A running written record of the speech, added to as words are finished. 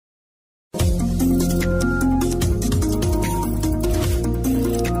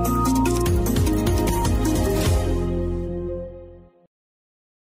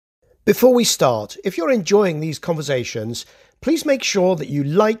Before we start, if you're enjoying these conversations, please make sure that you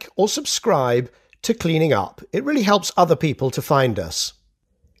like or subscribe to Cleaning Up. It really helps other people to find us.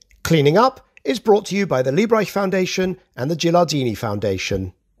 Cleaning Up is brought to you by the Liebreich Foundation and the Gilardini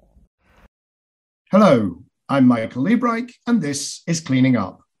Foundation. Hello, I'm Michael Liebreich, and this is Cleaning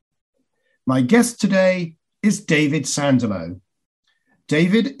Up. My guest today is David Sandalow.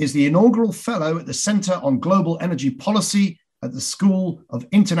 David is the Inaugural Fellow at the Center on Global Energy Policy at the School of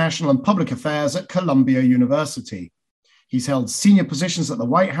International and Public Affairs at Columbia University. He's held senior positions at the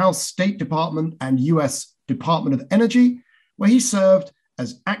White House, State Department, and US Department of Energy, where he served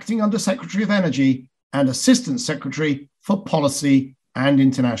as Acting Undersecretary of Energy and Assistant Secretary for Policy and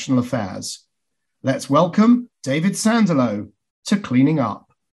International Affairs. Let's welcome David Sandalow to Cleaning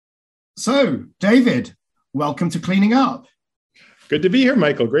Up. So, David, welcome to Cleaning Up. Good to be here,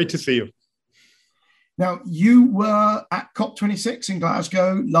 Michael. Great to see you. Now, you were at COP26 in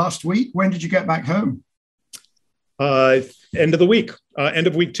Glasgow last week. When did you get back home? End of the week, end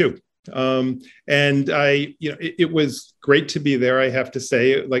of week 2. It was great to be there. I have to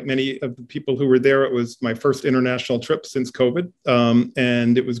say, like many of the people who were there, it was my first international trip since COVID.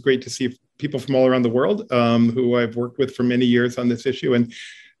 And it was great to see people from all around the world who I've worked with for many years on this issue. And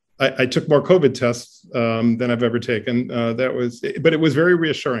I took more COVID tests than I've ever taken. But it was very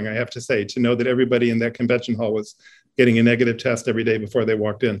reassuring, I have to say, to know that everybody in that convention hall was getting a negative test every day before they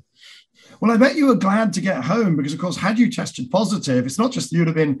walked in. Well, I bet you were glad to get home because, of course, had you tested positive, it's not just you'd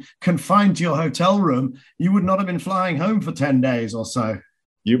have been confined to your hotel room. You would not have been flying home for 10 days or so.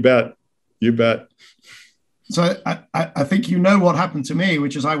 You bet. You bet. So I think you know what happened to me,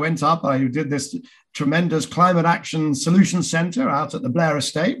 which is I went up, I did this tremendous Climate Action Solutions Center out at the Blair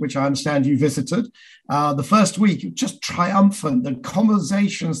Estate, which I understand you visited. The first week, just triumphant, the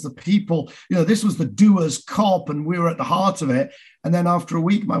conversations, the people, this was the doers COP and we were at the heart of it. And then after a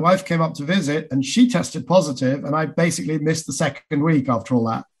week, my wife came up to visit and she tested positive and I basically missed the second week after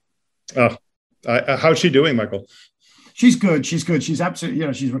all that. How's she doing, Michael? She's good. She's good. She's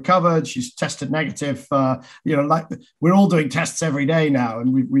absolutely, she's recovered. She's tested negative. Like we're all doing tests every day now.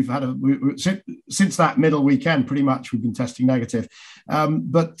 And we've had since that middle weekend, pretty much we've been testing negative.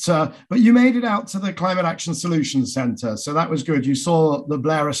 But you made it out to the Climate Action Solutions Center. So that was good. You saw the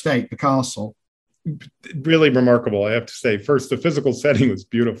Blair Estate, the castle. Really remarkable, I have to say. First, the physical setting was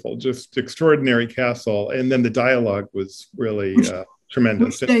beautiful, just extraordinary castle. And then the dialogue was really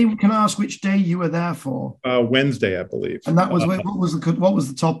tremendous. Which day, can I ask which day you were there for? Wednesday, I believe. And that was what was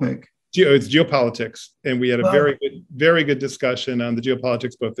the topic? It's geopolitics, and we had a very good discussion on the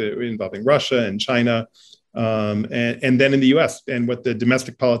geopolitics, both involving Russia and China, and then in the U.S. and what the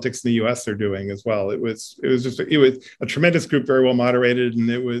domestic politics in the U.S. are doing as well. It was a tremendous group, very well moderated, and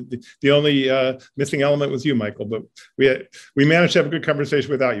it was the only missing element was you, Michael. But we managed to have a good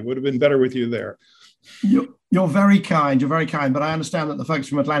conversation without you. Would have been better with you there. You're very kind. You're very kind. But I understand that the folks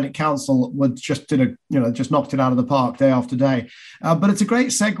from Atlantic Council just knocked it out of the park day after day. But it's a great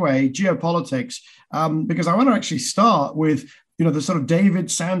segue, geopolitics, because I want to actually start with the sort of David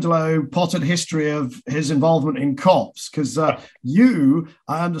Sandalow potted history of his involvement in COPs, because you,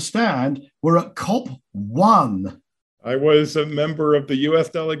 I understand, were at COP 1. I was a member of the U.S.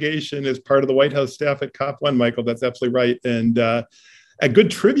 delegation as part of the White House staff at COP 1, Michael. That's absolutely right. And a good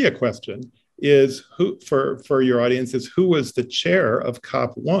trivia question is who, for your audience, is who was the chair of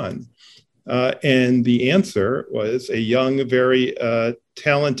COP 1? And the answer was a young, very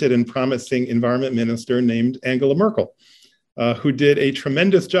talented and promising environment minister named Angela Merkel, who did a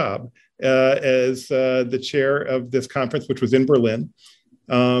tremendous job as the chair of this conference, which was in Berlin.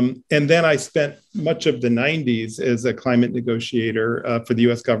 And then I spent much of the 90s as a climate negotiator for the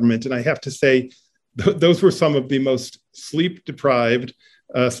US government. And I have to say, those were some of the most sleep-deprived,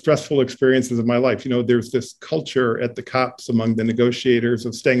 stressful experiences of my life. There's this culture at the COPs among the negotiators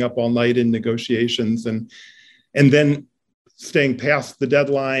of staying up all night in negotiations and then staying past the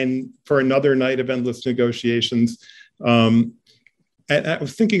deadline for another night of endless negotiations. And I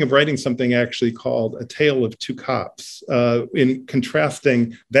was thinking of writing something actually called A Tale of Two COPs, in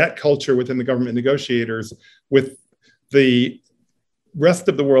contrasting that culture within the government negotiators with the rest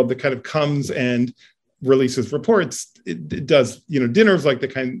of the world that kind of comes and releases reports. It does, dinners like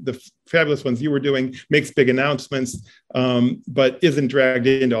the fabulous ones you were doing, makes big announcements, but isn't dragged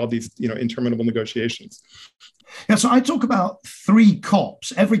into all these, interminable negotiations. Yeah, so I talk about 3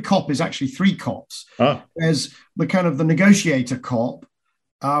 COPs. Every COP is actually 3 COPs. There's the kind of the negotiator COP,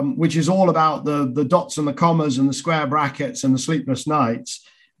 which is all about the dots and the commas and the square brackets and the sleepless nights.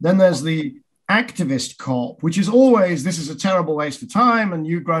 Then there's the activist COP, which is always, this is a terrible waste of time, and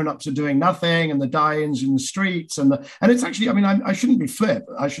you've grown up to doing nothing, and the die-ins in the streets, and it's actually, I mean, I shouldn't be flip.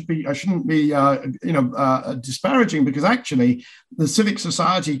 I shouldn't be disparaging, because actually the civic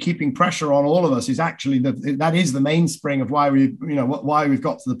society keeping pressure on all of us is actually that is the mainspring of why we've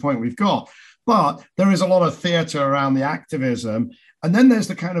got to the point we've got. But there is a lot of theatre around the activism. And then there's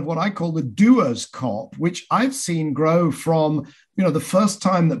the kind of what I call the doers COP, which I've seen grow from, the first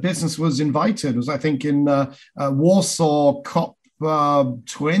time that business was invited was, I think, in Warsaw COP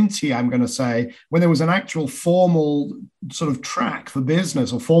 20, I'm going to say, when there was an actual formal sort of track for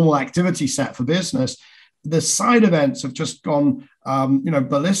business or formal activity set for business. The side events have just gone,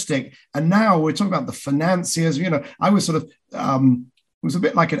 ballistic. And now we're talking about the financiers. I was sort of, it was a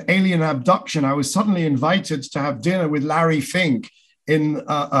bit like an alien abduction. I was suddenly invited to have dinner with Larry Fink in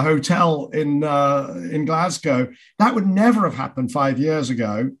a hotel in Glasgow. That would never have happened 5 years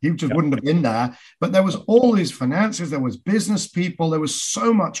ago. He just wouldn't have been there. But there was all these financiers, there was business people, there was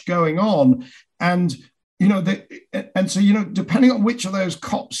so much going on. And, so, depending on which of those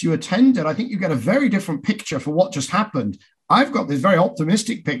COPs you attended, I think you get a very different picture for what just happened. I've got this very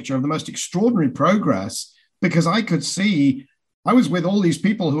optimistic picture of the most extraordinary progress, because I could see, I was with all these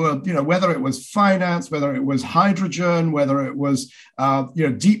people who are, whether it was finance, whether it was hydrogen, whether it was,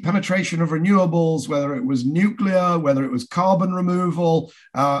 deep penetration of renewables, whether it was nuclear, whether it was carbon removal.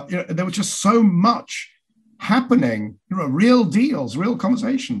 There was just so much happening, real deals, real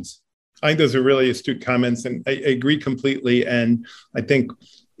conversations. I think those are really astute comments, and I agree completely. And I think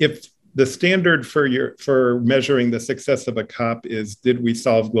if the standard for measuring the success of a COP is, did we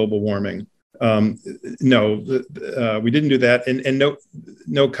solve global warming? No, we didn't do that, and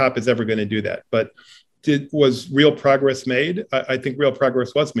no COP is ever going to do that. But was real progress made? I think real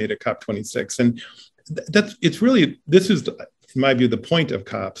progress was made at COP26, and this is, in my view, the point of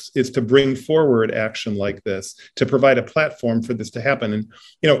COPs, is to bring forward action like this, to provide a platform for this to happen.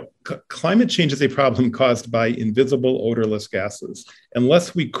 And climate change is a problem caused by invisible, odorless gases.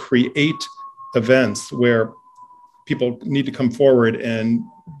 Unless we create events where people need to come forward and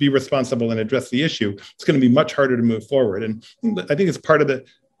be responsible and address the issue, it's going to be much harder to move forward. And I think it's part of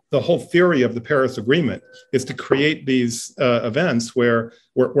the whole theory of the Paris Agreement, is to create these events where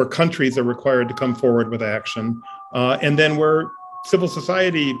countries are required to come forward with action, and then where civil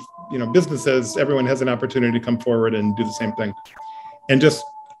society, businesses, everyone has an opportunity to come forward and do the same thing.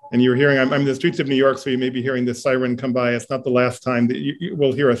 And you're hearing, I'm in the streets of New York, so you may be hearing this siren come by. It's not the last time that you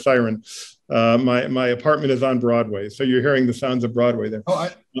will hear a siren. My apartment is on Broadway, so you're hearing the sounds of Broadway there. Oh,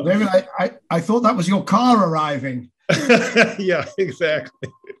 David, I thought that was your car arriving. Yeah, exactly.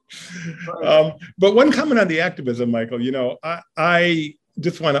 But one comment on the activism, Michael, I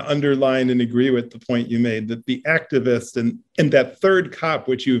just want to underline and agree with the point you made, that the activists and that third COP,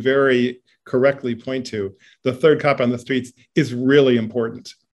 which you very correctly point to, the third COP on the streets, is really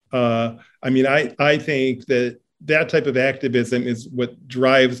important. I think that type of activism is what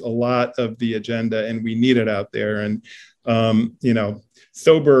drives a lot of the agenda, and we need it out there. And,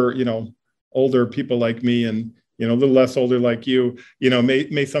 sober, older people like me, and, a little less older like you,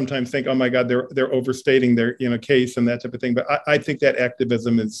 may sometimes think, oh my God, they're overstating their, case and that type of thing. But I think that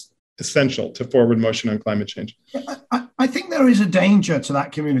activism is essential to forward motion on climate change. I think there is a danger to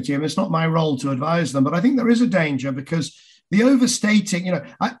that community, and it's not my role to advise them, but I think there is a danger, because the overstating,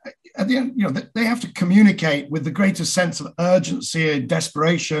 at the end, they have to communicate with the greatest sense of urgency,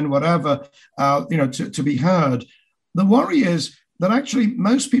 desperation, whatever, to be heard. The worry is that actually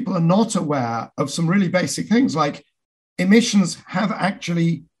most people are not aware of some really basic things, like emissions have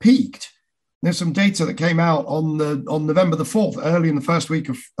actually peaked. There's some data that came out on November the 4th, early in the first week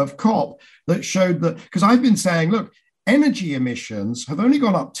of COP, that showed that, because I've been saying, look, energy emissions have only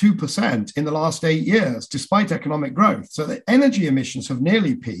gone up 2% in the last 8 years, despite economic growth. So the energy emissions have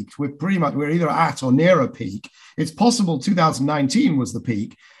nearly peaked. We're either at or near a peak. It's possible 2019 was the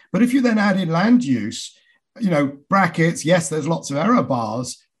peak. But if you then add in land use, brackets, yes, there's lots of error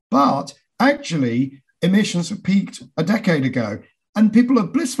bars, but actually emissions have peaked a decade ago. And people are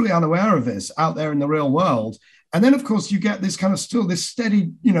blissfully unaware of this out there in the real world. And then, of course, you get this kind of still this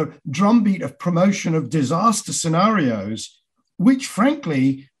steady, drumbeat of promotion of disaster scenarios, which,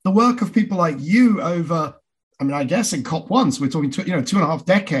 frankly, the work of people like you over, I guess in COP1, so we're talking 2.5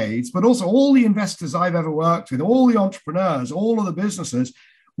 decades, but also all the investors I've ever worked with, all the entrepreneurs, all of the businesses,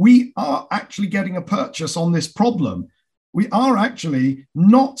 we are actually getting a purchase on this problem. We are actually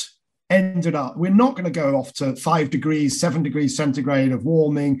not we're not going to go off to 5 degrees, 7 degrees centigrade of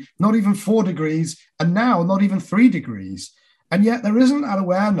warming, not even 4 degrees, and now not even 3 degrees. And yet there isn't that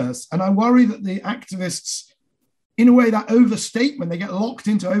awareness. And I worry that the activists, in a way, that overstatement, they get locked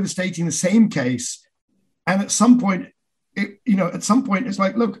into overstating the same case. And at some point, it's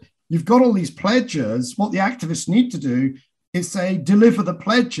like, look, you've got all these pledges. What the activists need to do is say, deliver the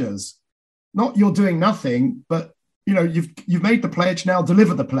pledges. Not you're doing nothing, but you've made the pledge, now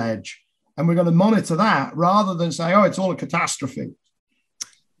deliver the pledge. And we're going to monitor that rather than say, oh, it's all a catastrophe.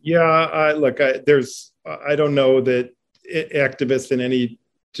 Yeah, I don't know that activists in any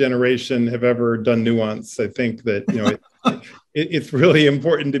generation have ever done nuance. I think that, it's really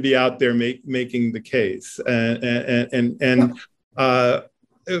important to be out there making the case. And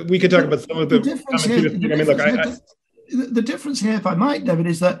we could talk about some of the difference here. The difference here, if I might, David,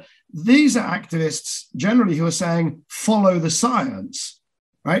 is that these are activists generally who are saying, follow the science,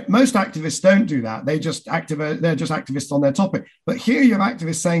 right? Most activists don't do that. They're just activists on their topic. But here you have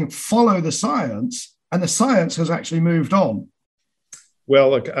activists saying, follow the science, and the science has actually moved on.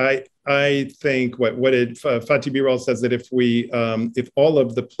 Well, look, I think Fatih Birol says that if all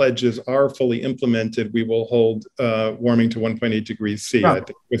of the pledges are fully implemented, we will hold warming to 1.8 degrees C. Yeah. I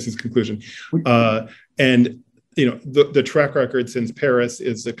think was his conclusion. And the track record since Paris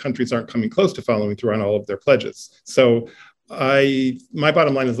is that countries aren't coming close to following through on all of their pledges. So my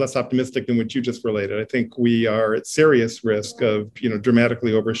bottom line is less optimistic than what you just related. I think we are at serious risk of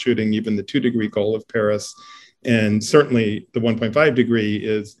dramatically overshooting even the 2-degree goal of Paris. And certainly the 1.5 degree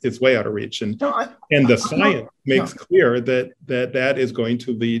is way out of reach. And the science makes clear that is going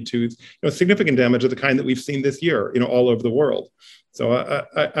to lead to significant damage of the kind that we've seen this year, all over the world. So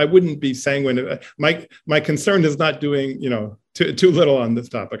I wouldn't be sanguine. My concern is not doing too little on this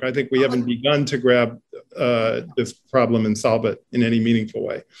topic. I think we haven't begun to grab this problem and solve it in any meaningful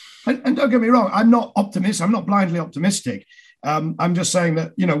way. And don't get me wrong, I'm not optimistic. I'm not blindly optimistic. I'm just saying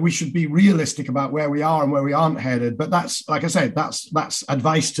that we should be realistic about where we are and where we aren't headed. But that's, like I say, that's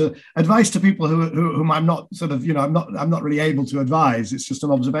advice to people whom I'm not I'm not really able to advise. It's just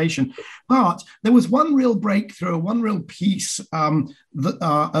an observation. But there was one real breakthrough, one real piece of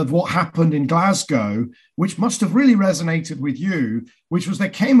what happened in Glasgow, which must have really resonated with you, which was there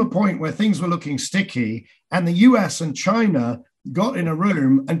came a point where things were looking sticky, and the US and China got in a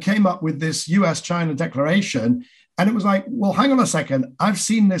room and came up with this US-China declaration. And it was like, well, hang on a second. I've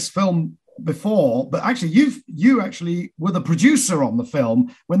seen this film before, but actually, you actually were the producer on the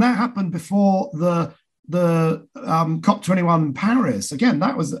film when that happened before the COP21 in Paris. Again,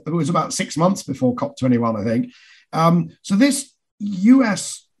 it was about 6 months before COP21, I think. So this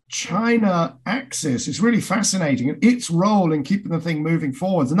US-China axis is really fascinating, and its role in keeping the thing moving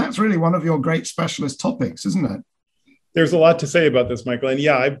forwards. And that's really one of your great specialist topics, isn't it? There's a lot to say about this, Michael. And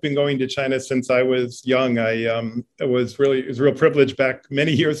yeah, I've been going to China since I was young. It was a real privilege back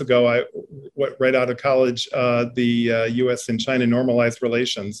many years ago. Right out of college, the US and China normalized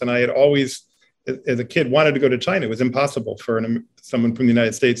relations. And I had always, as a kid, wanted to go to China. It was impossible for someone from the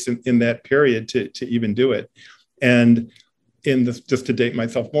United States in that period to even do it. And just to date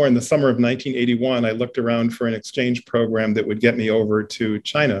myself more, in the summer of 1981, I looked around for an exchange program that would get me over to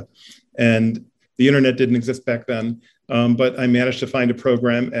China. And the internet didn't exist back then. But I managed to find a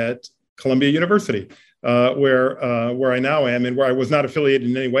program at Columbia University, where I now am, and where I was not affiliated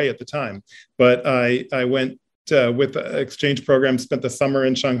in any way at the time. But I went with the exchange program, spent the summer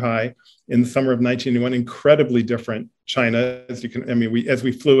in Shanghai in the summer of 1981. Incredibly different China, as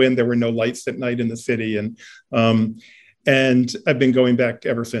we flew in, there were no lights at night in the city, and I've been going back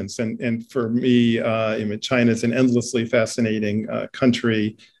ever since. And for me, China is an endlessly fascinating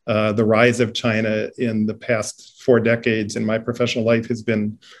country. The rise of China in the past 4 decades in my professional life has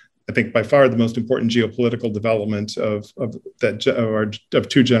been, I think, by far the most important geopolitical development of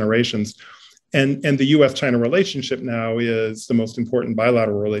 2 generations. And the U.S.-China relationship now is the most important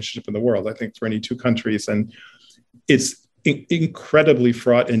bilateral relationship in the world, I think, for any 2 countries. And it's incredibly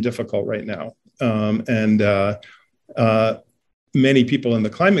fraught and difficult right now. Many people in the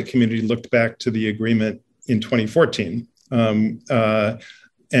climate community looked back to the agreement in 2014.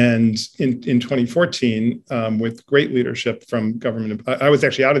 And in 2014, with great leadership from government, I was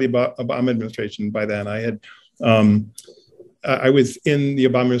actually out of the Obama administration by then. I was in the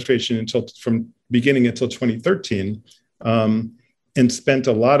Obama administration from beginning until 2013, and spent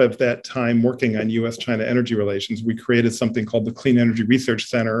a lot of that time working on U.S.-China energy relations. We created something called the Clean Energy Research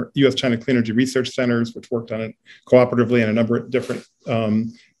Center, U.S.-China Clean Energy Research Centers, which worked on it cooperatively on a number of different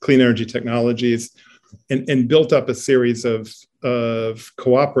clean energy technologies, and built up a series of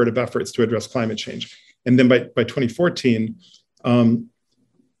cooperative efforts to address climate change. And then by 2014,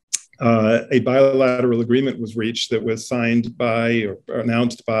 a bilateral agreement was reached that was signed by or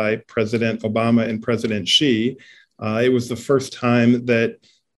announced by President Obama and President Xi. It was the first time that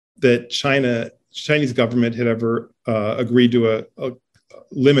China Chinese government had ever agreed to a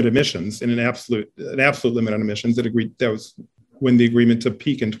limit emissions, and an absolute limit on emissions. That was when the agreement to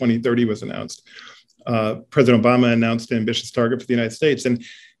peak in 2030 was announced. President Obama announced an ambitious target for the United States,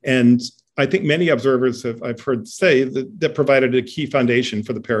 and I think many observers I've heard say that provided a key foundation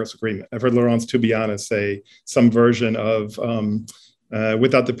for the Paris Agreement. I've heard Laurence Toubiana say some version of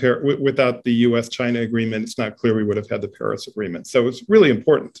without the U.S.-China agreement, it's not clear we would have had the Paris Agreement. So it's really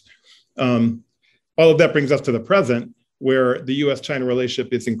important. All of that brings us to the present, where the U.S.-China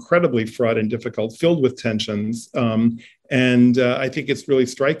relationship is incredibly fraught and difficult, filled with tensions. And I think it's really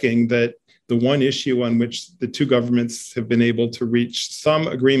striking that the one issue on which the two governments have been able to reach some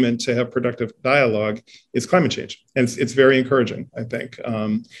agreement to have productive dialogue is climate change. And it's very encouraging, I think.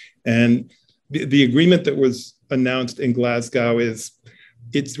 And the agreement that was announced in Glasgow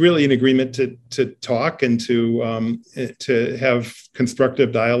it's really an agreement to talk and to have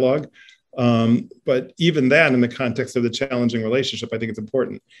constructive dialogue. But even that, in the context of the challenging relationship, I think it's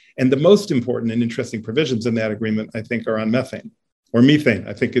important. And the most important and interesting provisions in that agreement, I think, are on methane. Or methane,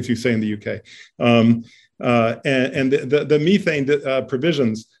 I think, as you say in the UK. And the methane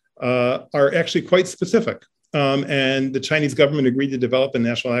provisions are actually quite specific. And the Chinese government agreed to develop a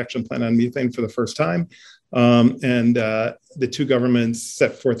national action plan on methane for the first time. And the two governments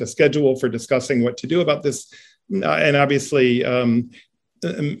set forth a schedule for discussing what to do about this. And obviously,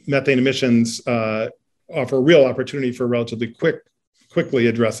 methane emissions offer a real opportunity for relatively quickly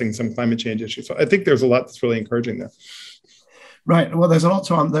addressing some climate change issues. So I think there's a lot that's really encouraging there. Right. Well, there is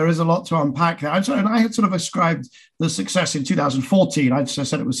a lot to unpack there. And I had sort of ascribed the success in 2014. I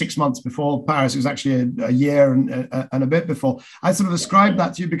said it was 6 months before Paris. It was actually a year and a bit before. I sort of ascribed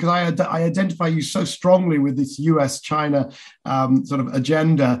that to you because I identify you so strongly with this US-China sort of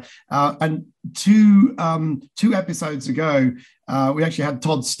agenda. And two episodes ago, we actually had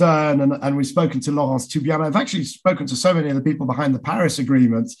Todd Stern and we've spoken to Laurence Toubiana. I've actually spoken to so many of the people behind the Paris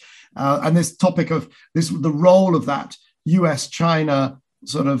Agreement. And this topic of the role of that US-China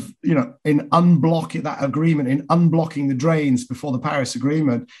sort of, in unblocking that agreement, in unblocking the drains before the Paris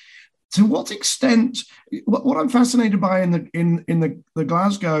Agreement. To what extent, what I'm fascinated by in the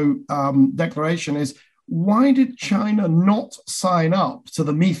Glasgow Declaration is, why did China not sign up to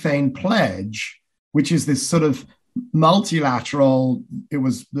the methane pledge, which is this sort of multilateral, it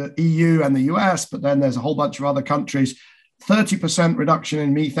was the EU and the US, but then there's a whole bunch of other countries, 30% reduction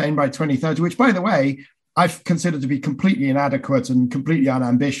in methane by 2030, which, by the way, I've considered to be completely inadequate and completely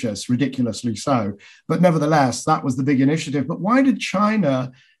unambitious, ridiculously so. But nevertheless, that was the big initiative. But why did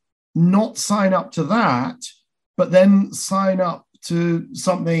China not sign up to that, but then sign up to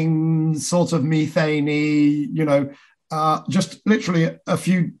something sort of methane-y, just literally a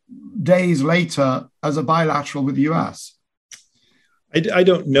few days later as a bilateral with the US? I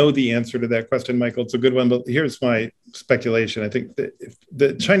don't know the answer to that question, Michael. It's a good one, but here's my speculation. I think that if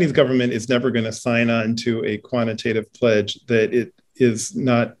the Chinese government is never going to sign on to a quantitative pledge that it is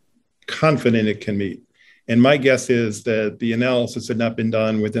not confident it can meet. And my guess is that the analysis had not been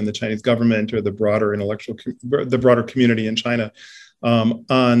done within the Chinese government or the broader community in China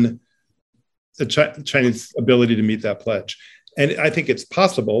on the Chinese ability to meet that pledge. And I think it's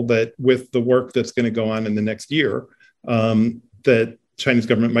possible that with the work that's going to go on in the next year, that Chinese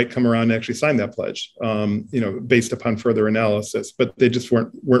government might come around and actually sign that pledge, based upon further analysis, but they just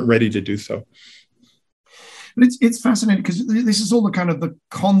weren't ready to do so. But it's fascinating because this is all the kind of the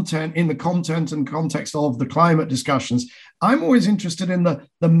content and context of the climate discussions. I'm always interested in the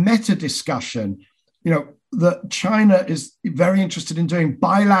meta discussion, that China is very interested in doing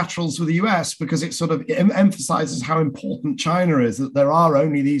bilaterals with the US because it sort of emphasizes how important China is, that there are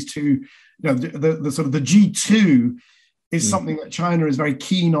only these two, the sort of the G2 is something that China is very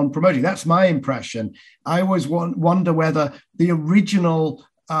keen on promoting. That's my impression. I always wonder whether the original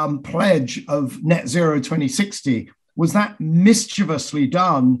pledge of net zero 2060, was that mischievously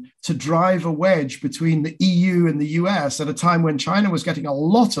done to drive a wedge between the EU and the US at a time when China was getting a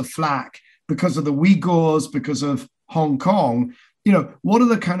lot of flack because of the Uyghurs, because of Hong Kong? What are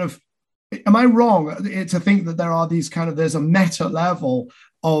the kind of, am I wrong to think that there are these there's a meta level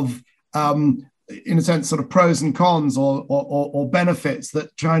of, in a sense, sort of pros and cons or benefits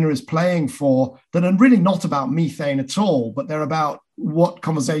that China is playing for that are really not about methane at all, but they're about what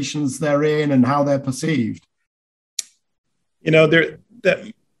conversations they're in and how they're perceived?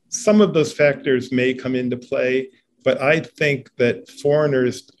 That some of those factors may come into play, but I think that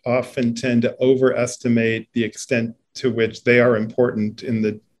foreigners often tend to overestimate the extent to which they are important in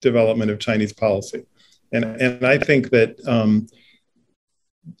the development of Chinese policy. And I think that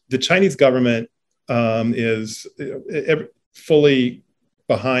the Chinese government is fully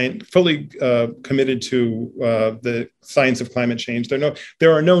fully committed to the science of climate change.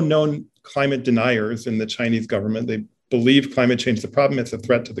 There are no known climate deniers in the Chinese government. They believe climate change is a problem. It's a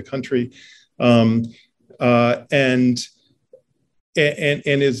threat to the country, and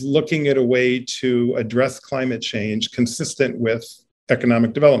is looking at a way to address climate change consistent with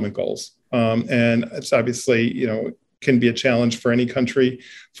economic development goals. And it's obviously, can be a challenge for any country.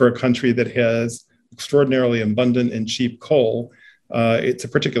 For a country that has extraordinarily abundant and cheap coal, it's a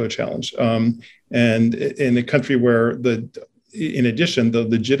particular challenge. And in a country where in addition, the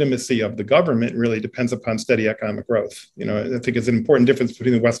legitimacy of the government really depends upon steady economic growth. I think it's an important difference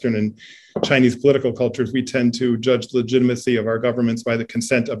between the Western and Chinese political cultures. We tend to judge the legitimacy of our governments by the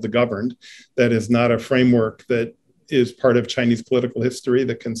consent of the governed. That is not a framework that is part of Chinese political history.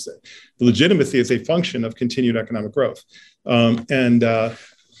 The legitimacy is a function of continued economic growth. And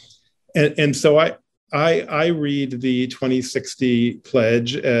so I read the 2060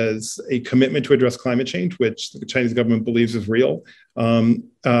 pledge as a commitment to address climate change, which the Chinese government believes is real.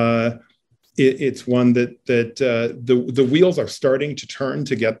 It's one that the wheels are starting to turn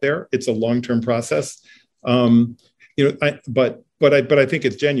to get there. It's a long-term process, but I think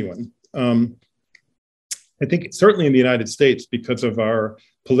it's genuine. I think certainly in the United States, because of our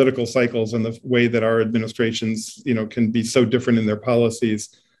political cycles and the way that our administrations, can be so different in their policies,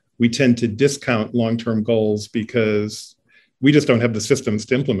 we tend to discount long-term goals because we just don't have the systems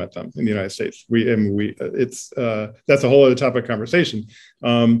to implement them in the United States. That's a whole other topic of conversation.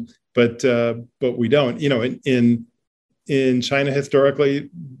 But we don't. In China historically,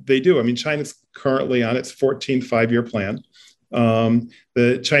 they do. I mean, China's currently on its 14th five-year plan.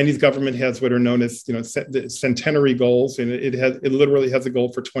 The Chinese government has what are known as centenary goals, and it literally has a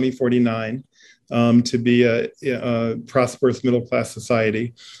goal for 2049 to be a prosperous middle-class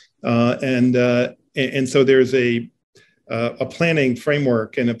society. And so there's a planning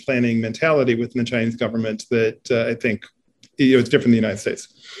framework and a planning mentality within the Chinese government that I think it's different in the United States.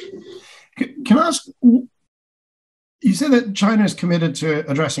 Can I ask, you said that China is committed to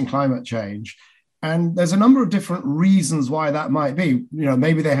addressing climate change, and there's a number of different reasons why that might be.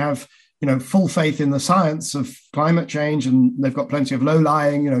 Maybe they have full faith in the science of climate change, and they've got plenty of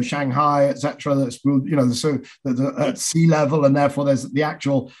low-lying, Shanghai, etc. That's at sea level, and therefore there's the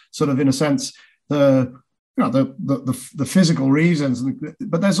actual sort of, in a sense, the physical reasons.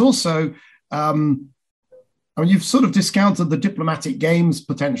 But there's also, you've sort of discounted the diplomatic games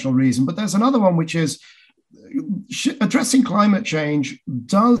potential reason, but there's another one, which is addressing climate change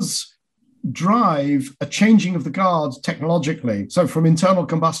does drive a changing of the guards technologically. So from internal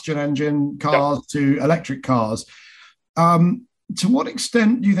combustion engine cars to electric cars. To what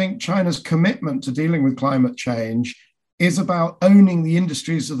extent do you think China's commitment to dealing with climate change is about owning the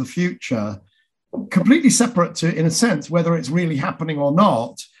industries of the future, completely separate to, in a sense, whether it's really happening or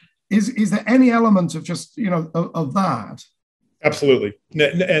not? Is there any element of just, of that? Absolutely.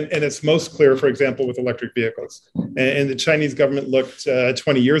 And it's most clear, for example, with electric vehicles. And the Chinese government looked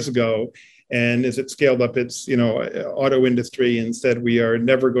 20 years ago, and as it scaled up its, auto industry and said, we are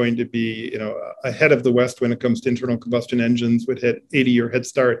never going to be, ahead of the West when it comes to internal combustion engines, would hit 80-year head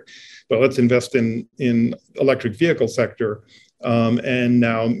start, but let's invest in electric vehicle sector. And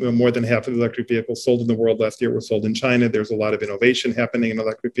now more than half of the electric vehicles sold in the world last year were sold in China. There's a lot of innovation happening in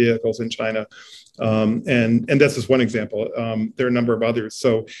electric vehicles in China. And that's just one example. There are a number of others.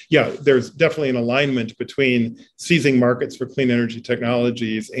 So yeah, there's definitely an alignment between seizing markets for clean energy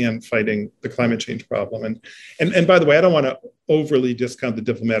technologies and fighting the climate change problem. And by the way, I don't want to overly discount the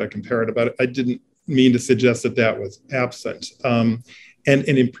diplomatic imperative. I didn't mean to suggest that was absent. And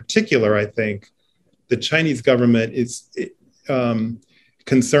in particular, I think the Chinese government is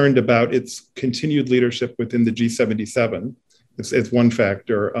concerned about its continued leadership within the G77. It's one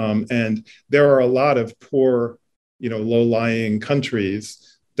factor. And there are a lot of poor, low-lying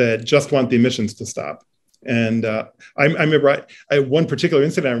countries that just want the emissions to stop. And I remember one particular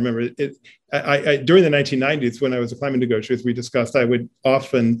incident I remember, during the 1990s, when I was a climate negotiator, we discussed, I would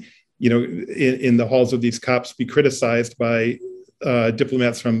often, in the halls of these COPs be criticized by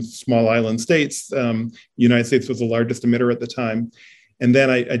diplomats from small island states. The United States was the largest emitter at the time. And then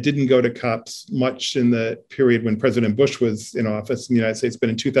I didn't go to COPs much in the period when President Bush was in office in the United States, but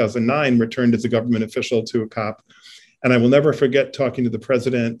in 2009 returned as a government official to a COP. And I will never forget talking to the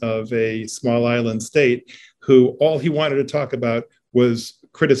president of a small island state who all he wanted to talk about was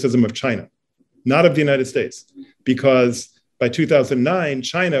criticism of China, not of the United States, because by 2009,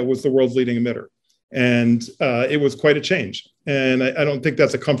 China was the world's leading emitter. And it was quite a change. And I don't think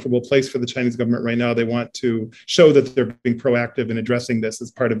that's a comfortable place for the Chinese government right now. They want to show that they're being proactive in addressing this as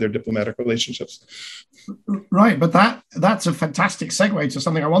part of their diplomatic relationships. Right, but that's a fantastic segue to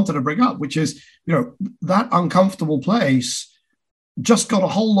something I wanted to bring up, which is, that uncomfortable place just got a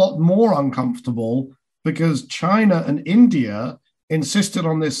whole lot more uncomfortable because China and India insisted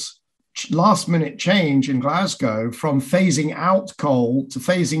on this last minute change in Glasgow from phasing out coal to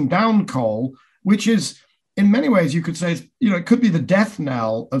phasing down coal, which is, in many ways, you could say, it could be the death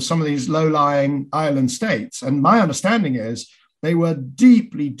knell of some of these low-lying island states. And my understanding is they were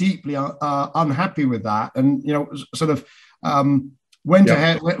deeply, deeply unhappy with that, and sort of went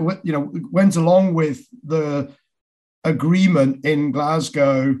ahead, went along with the agreement in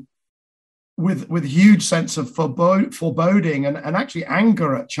Glasgow with huge sense of foreboding and actually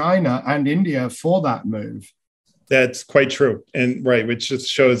anger at China and India for that move. That's quite true, and right, which just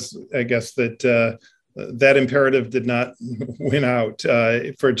shows, I guess, that that imperative did not win out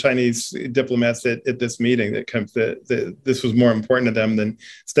for Chinese diplomats at this meeting. That this was more important to them than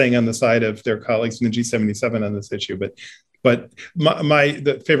staying on the side of their colleagues in the G77 on this issue. But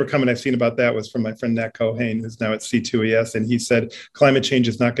the favorite comment I've seen about that was from my friend Nat Cohane, who's now at C2ES, and he said climate change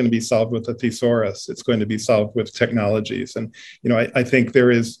is not going to be solved with a thesaurus; it's going to be solved with technologies. And I think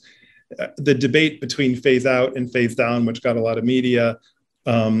there is the debate between phase out and phase down, which got a lot of media.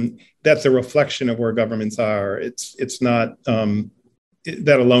 That's a reflection of where governments are. It's not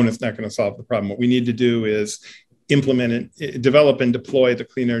that alone is not going to solve the problem. What we need to do is implement it, develop and deploy the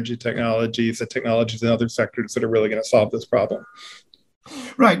clean energy technologies, the technologies in other sectors that are really going to solve this problem.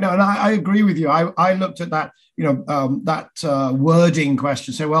 Right. No, and I agree with you. I looked at that, wording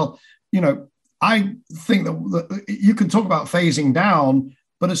question. Say, well, I think that you can talk about phasing down,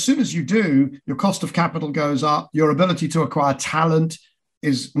 but as soon as you do, your cost of capital goes up, your ability to acquire talent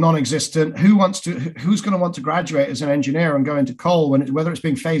is non-existent. Who's going to want to graduate as an engineer and go into coal whether it's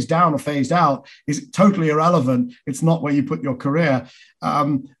being phased down or phased out is totally irrelevant. It's not where you put your career.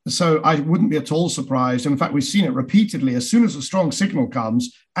 So I wouldn't be at all surprised. In fact, we've seen it repeatedly. As soon as a strong signal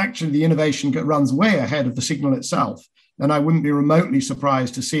comes, actually the innovation runs way ahead of the signal itself. And I wouldn't be remotely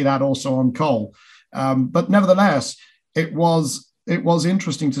surprised to see that also on coal. But nevertheless, it was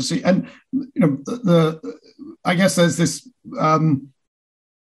interesting to see. And I guess there's this.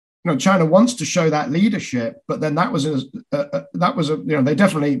 China wants to show that leadership, but then they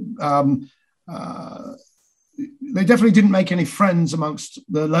definitely didn't make any friends amongst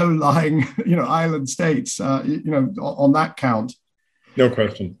the low-lying, island states, on that count. No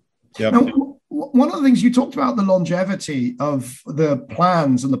question. Yeah. Now, one of the things you talked about, the longevity of the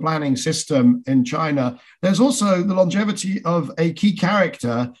plans and the planning system in China. There's also the longevity of a key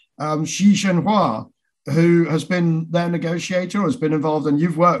character, Xi Zhenhua, who has been their negotiator, has been involved, and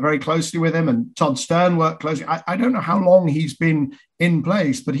you've worked very closely with him, and Todd Stern worked closely. I don't know how long he's been in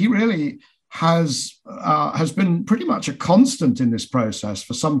place, but he really has been pretty much a constant in this process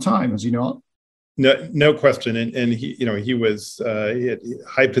for some time, has he not? No question. And he was he had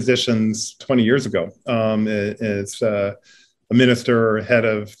high positions 20 years ago as a minister, head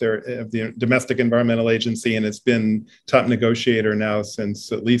of the domestic environmental agency, and it's been top negotiator now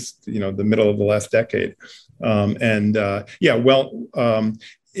since at least the middle of the last decade.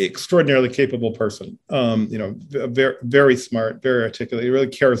 Extraordinarily capable person. Very, very smart, very articulate, really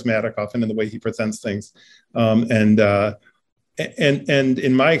charismatic, often in the way he presents things. And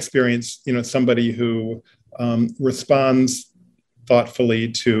in my experience, somebody who responds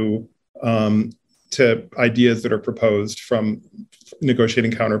thoughtfully to ideas that are proposed from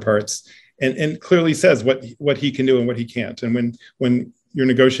negotiating counterparts, and clearly says what he can do and what he can't. And when you're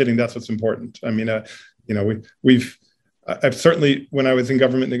negotiating, that's what's important. I mean, I've certainly, when I was in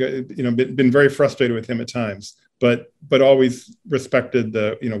government, been very frustrated with him at times, but always respected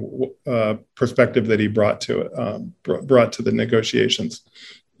the perspective that he brought to the negotiations.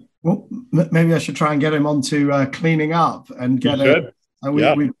 Well, maybe I should try and get him onto cleaning up and get it.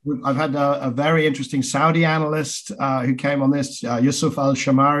 I've had a very interesting Saudi analyst who came on this, Yusuf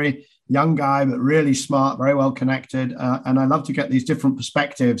Al-Shamari, young guy, but really smart, very well connected. And I love to get these different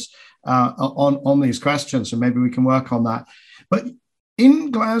perspectives on these questions. So maybe we can work on that. But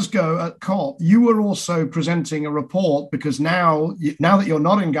in Glasgow at COP, you were also presenting a report, because now that you're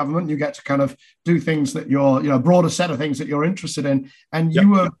not in government, you get to kind of do things that a broader set of things that you're interested in. And you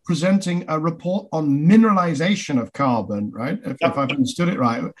were presenting a report on mineralization of carbon, right? If I've understood it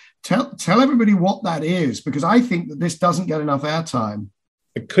right. Tell everybody what that is, because I think that this doesn't get enough airtime.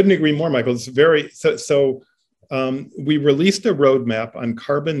 I couldn't agree more, Michael. It's very so. We released a roadmap on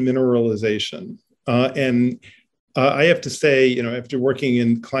carbon mineralization, and I have to say, after working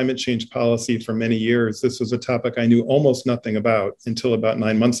in climate change policy for many years, this was a topic I knew almost nothing about until about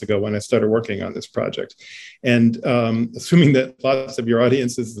 9 months ago when I started working on this project. And assuming that lots of your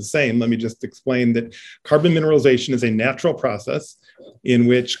audience is the same, let me just explain that carbon mineralization is a natural process in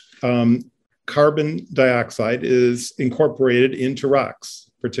which carbon dioxide is incorporated into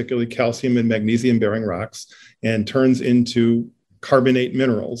rocks, particularly calcium and magnesium bearing rocks, and turns into carbonate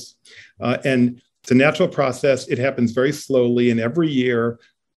minerals. And it's a natural process. It happens very slowly, and every year,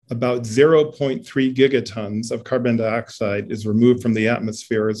 about 0.3 gigatons of carbon dioxide is removed from the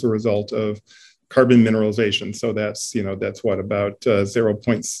atmosphere as a result of carbon mineralization. So that's what, about it's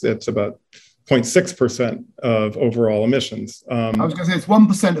about 0.6% of overall emissions. I was going to say it's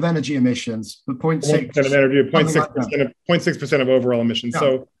 1% of energy emissions, but 0.6% of energy, 0.6% of overall emissions. Yeah.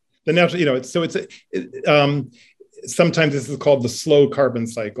 So the natural, sometimes this is called the slow carbon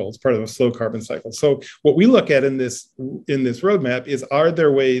cycle. It's part of a slow carbon cycle. So what we look at in this roadmap is, are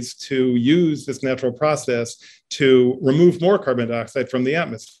there ways to use this natural process to remove more carbon dioxide from the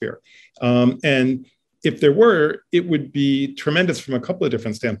atmosphere? And if there were, it would be tremendous from a couple of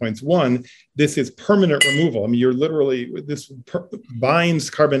different standpoints. One, this is permanent removal. I mean, this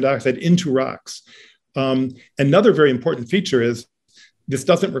binds carbon dioxide into rocks. Another very important feature is this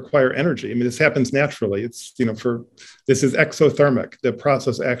doesn't require energy. I mean, this happens naturally. It's, this is exothermic. The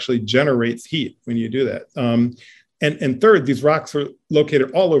process actually generates heat when you do that. And third, these rocks are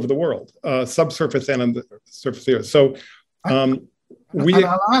located all over the world, subsurface and on the surface of the earth. So and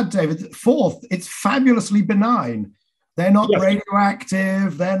I'll add, David, fourth, it's fabulously benign. They're not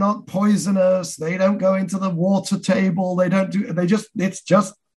radioactive. They're not poisonous. They don't go into the water table. It's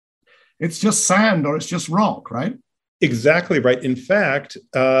just sand, or it's just rock, right? Exactly right. In fact,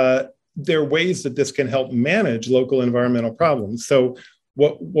 there are ways that this can help manage local environmental problems. So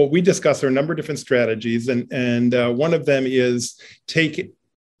what we discuss are a number of different strategies, and one of them is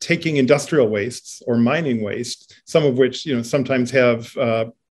taking industrial wastes or mining waste, some of which sometimes have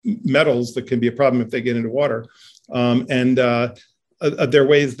metals that can be a problem if they get into water, and there are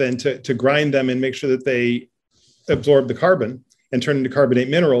ways then to grind them and make sure that they absorb the carbon and turn into carbonate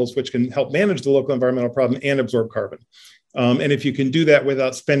minerals, which can help manage the local environmental problem and absorb carbon. And if you can do that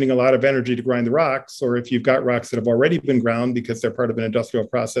without spending a lot of energy to grind the rocks, or if you've got rocks that have already been ground because they're part of an industrial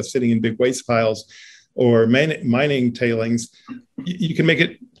process sitting in big waste piles or mining tailings, you can make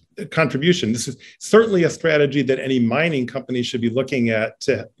it a contribution. This is certainly a strategy that any mining company should be looking at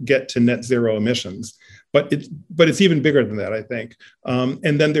to get to net zero emissions. But it's even bigger than that, I think.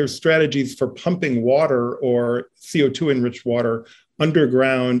 And then there's strategies for pumping water or CO2 enriched water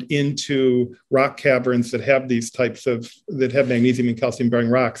underground into rock caverns that have that have magnesium and calcium bearing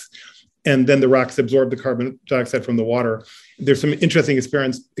rocks. And then the rocks absorb the carbon dioxide from the water. There's some interesting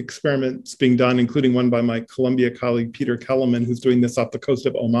experiments being done, including one by my Columbia colleague, Peter Kellerman, who's doing this off the coast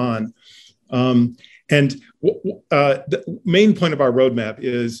of Oman. And the main point of our roadmap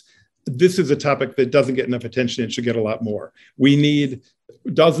is, this is a topic that doesn't get enough attention. It should get a lot more. We need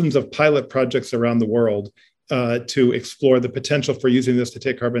dozens of pilot projects around the world to explore the potential for using this to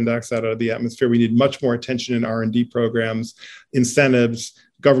take carbon dioxide out of the atmosphere. We need much more attention in R&D programs, incentives,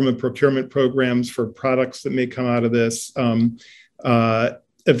 government procurement programs for products that may come out of this.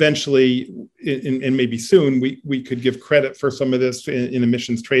 Eventually, and maybe soon, we could give credit for some of this in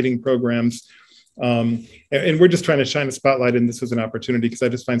emissions trading programs. And we're just trying to shine a spotlight, and this is an opportunity because I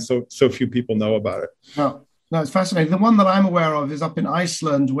just find so few people know about it. No, it's fascinating. The one that I'm aware of is up in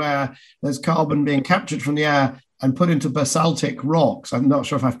Iceland, where there's carbon being captured from the air and put into basaltic rocks. I'm not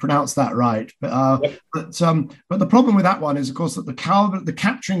sure if I've pronounced that right, but the problem with that one is, of course, that the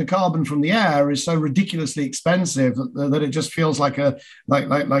capturing the carbon from the air is so ridiculously expensive that it just feels like a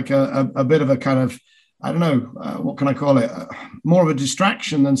bit of a kind of, I don't know, what can I call it? More of a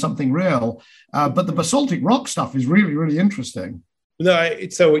distraction than something real. But the basaltic rock stuff is really, really interesting. No,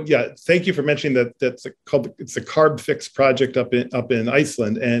 thank you for mentioning that. It's a Carb Fix project up in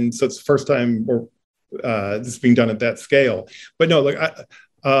Iceland, and so it's the first time this is being done at that scale. But no, look,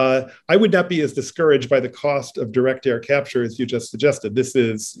 I would not be as discouraged by the cost of direct air capture as you just suggested. This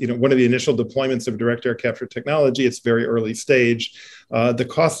is, one of the initial deployments of direct air capture technology. It's very early stage. The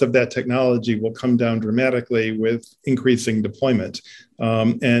cost of that technology will come down dramatically with increasing deployment.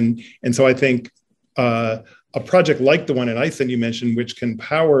 And so I think a project like the one in Iceland you mentioned, which can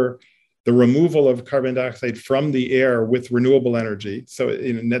power the removal of carbon dioxide from the air with renewable energy, so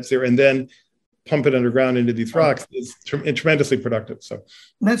net zero, and then pump it underground into these rocks, is tremendously productive. So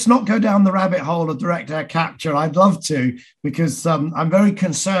let's not go down the rabbit hole of direct air capture. I'd love to, because I'm very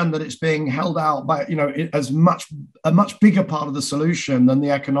concerned that it's being held out by, as a much bigger part of the solution than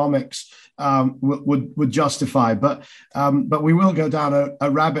the economics would justify. But we will go down a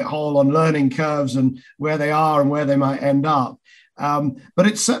rabbit hole on learning curves and where they are and where they might end up. But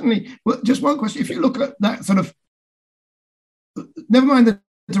it's certainly, just one question. If you look at that sort of, never mind the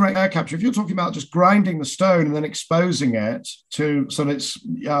direct air capture, if you're talking about just grinding the stone and then exposing it to, so that it's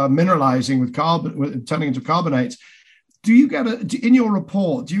mineralizing with carbon, turning into carbonates, do you get in your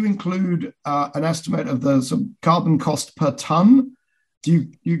report, do you include an estimate of the sort of carbon cost per ton? Do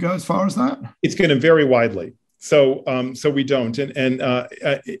you go as far as that? It's going to vary widely. So we don't, and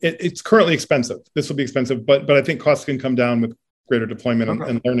it's currently expensive. This will be expensive, but I think costs can come down with greater deployment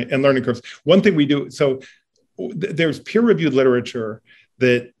and learning curves. One thing we do, so there's peer-reviewed literature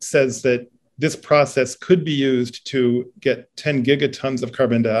that says that this process could be used to get 10 gigatons of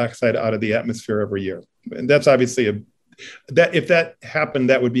carbon dioxide out of the atmosphere every year, and that's obviously if that happened,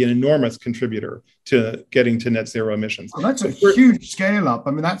 that would be an enormous contributor to getting to net zero emissions. Well, that's a huge scale up.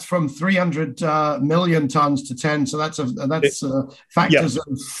 I mean, that's from 300 million tons to 10. So that's factors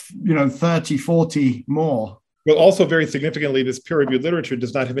of 30, 40 more. Well, also very significantly, this peer-reviewed literature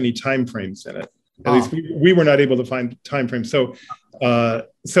does not have any timeframes in it. At least we were not able to find timeframes. So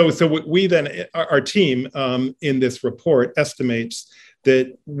we then, our team in this report estimates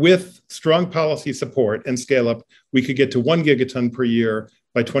that with strong policy support and scale up, we could get to 1 gigaton per year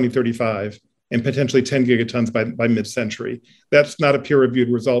by 2035 and potentially 10 gigatons by mid-century. That's not a peer-reviewed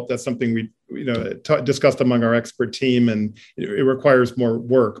result. That's something we discussed among our expert team, and it requires more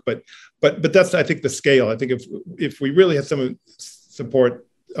work. But that's, I think, the scale. I think if we really had some support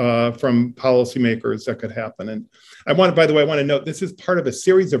from policymakers, that could happen. And by the way, I want to note this is part of a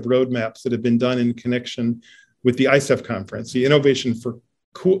series of roadmaps that have been done in connection with the ICEF conference, the Innovation for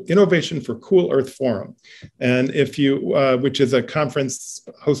Cool Earth Forum, and which is a conference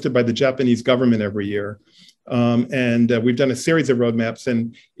hosted by the Japanese government every year. And we've done a series of roadmaps.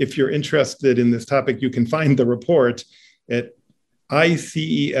 And if you're interested in this topic, you can find the report at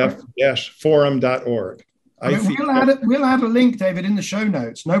icef-forum.org. We'll add a link, David, in the show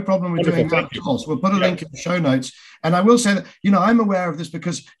notes. No problem with doing that, of course. We'll put a link in the show notes. And I will say that, I'm aware of this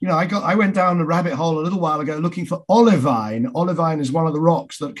because, I went down a rabbit hole a little while ago looking for olivine. Olivine is one of the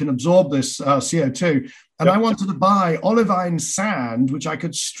rocks that can absorb this CO2. And I wanted to buy olivine sand, which I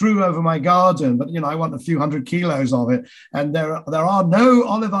could strew over my garden. But, I want a few hundred kilos of it. And there are no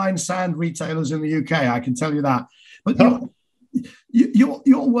olivine sand retailers in the UK, I can tell you that. But,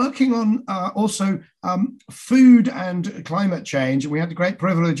 you're working on also food and climate change. And we had the great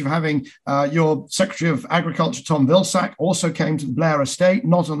privilege of having your Secretary of Agriculture, Tom Vilsack, also came to the Blair Estate,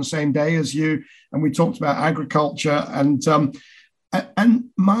 not on the same day as you. And we talked about agriculture. And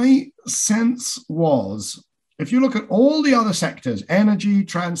my sense was, if you look at all the other sectors, energy,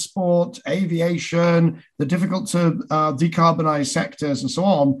 transport, aviation, the difficult to decarbonize sectors and so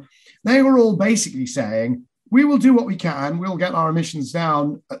on, they were all basically saying, we will do what we can. We'll get our emissions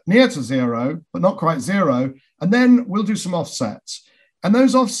down near to zero, but not quite zero. And then we'll do some offsets. And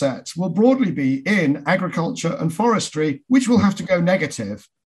those offsets will broadly be in agriculture and forestry, which will have to go negative.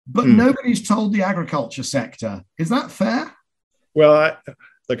 But nobody's told the agriculture sector. Is that fair? Well,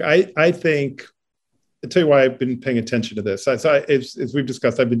 I think, I'll tell you why I've been paying attention to this. As we've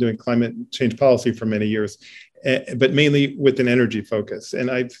discussed, I've been doing climate change policy for many years, but mainly with an energy focus. And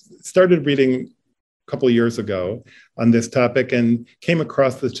I've started reading couple of years ago on this topic and came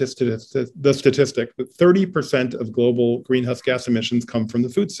across the statistic that 30% of global greenhouse gas emissions come from the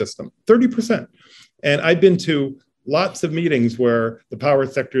food system, 30%. And I've been to lots of meetings where the power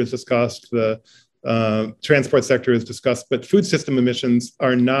sector is discussed, the transport sector is discussed, but food system emissions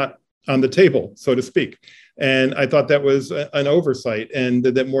are not on the table, so to speak. And I thought that was an oversight and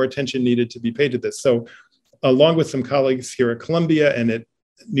that more attention needed to be paid to this. So along with some colleagues here at Columbia and at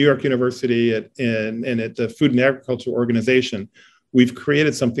New York University and at the Food and Agriculture Organization, we've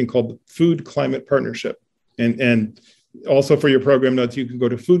created something called the Food Climate Partnership. And also for your program notes, you can go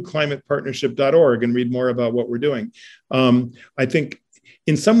to foodclimatepartnership.org and read more about what we're doing. I think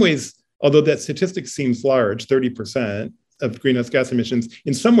in some ways, although that statistic seems large, 30% of greenhouse gas emissions,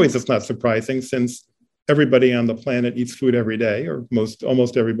 in some ways it's not surprising since everybody on the planet eats food every day, or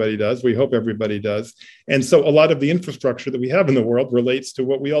almost everybody does. We hope everybody does. And so a lot of the infrastructure that we have in the world relates to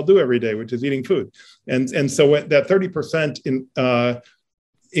what we all do every day, which is eating food. And so that 30%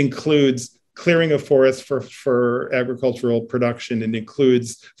 includes clearing of forests for agricultural production. It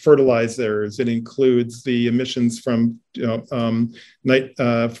includes fertilizers. It includes the emissions from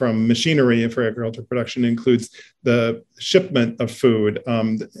from machinery for agricultural production. It includes the shipment of food,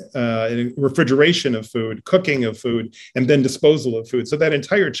 refrigeration of food, cooking of food, and then disposal of food. So that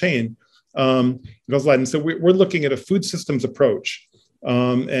entire chain goes a lot. And so we're looking at a food systems approach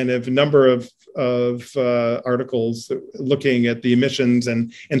and have a number of articles looking at the emissions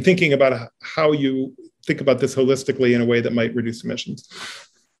and thinking about how you think about this holistically in a way that might reduce emissions.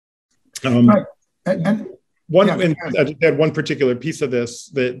 Right. I just had one particular piece of this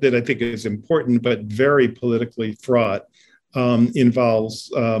that I think is important, but very politically fraught, involves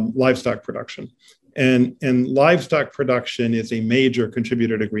livestock production. And livestock production is a major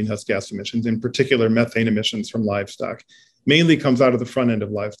contributor to greenhouse gas emissions, in particular methane emissions from livestock. Mainly comes out of the front end of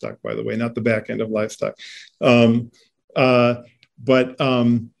livestock, by the way, not the back end of livestock. But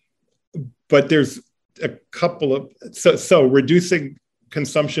there's a couple of, so reducing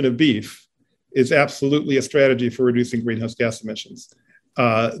consumption of beef is absolutely a strategy for reducing greenhouse gas emissions.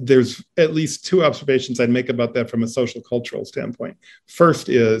 There's at least two observations I'd make about that from a social cultural standpoint. First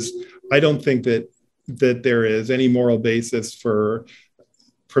is, I don't think that there is any moral basis for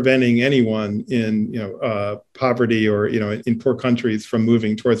preventing anyone in poverty or in poor countries from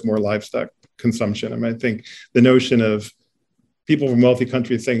moving towards more livestock consumption. I mean, I think the notion of people from wealthy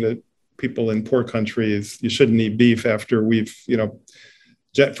countries saying that people in poor countries, you shouldn't eat beef after we've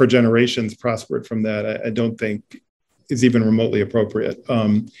for generations prospered from that, I don't think is even remotely appropriate.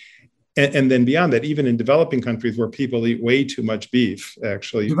 And then beyond that, even in developing countries where people eat way too much beef,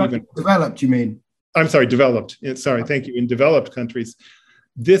 actually. Developed, you mean? I'm sorry, developed. Sorry, thank you. In developed countries,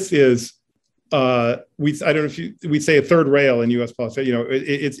 this is, I don't know if we say a third rail in U.S. policy.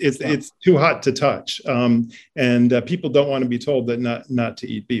 It's too hot to touch, and people don't want to be told that not to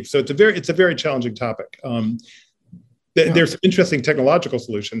eat beef. So it's a very challenging topic. There's some interesting technological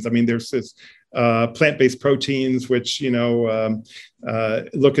solutions. I mean, there's this plant-based proteins, which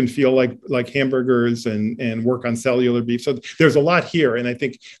look and feel like hamburgers and work on cellular beef. So there's a lot here, and I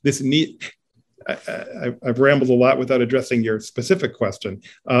think this I've rambled a lot without addressing your specific question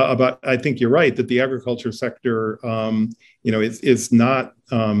about. I think you're right that the agriculture sector, is not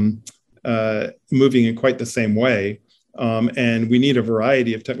moving in quite the same way. And we need a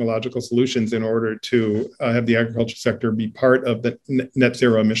variety of technological solutions in order to have the agriculture sector be part of the net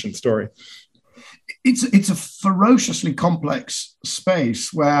zero emission story. It's a ferociously complex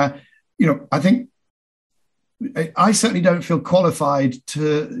space where, I think I certainly don't feel qualified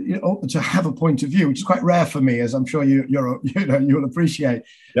to have a point of view, which is quite rare for me, as I'm sure you'll appreciate.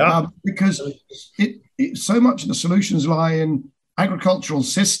 Yeah. Because so much of the solutions lie in agricultural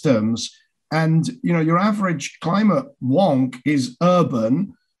systems. And, your average climate wonk is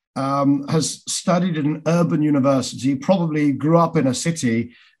urban, has studied at an urban university, probably grew up in a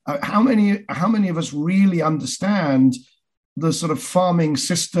city. How many of us really understand the sort of farming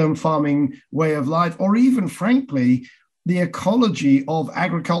system, farming way of life, or even, frankly, the ecology of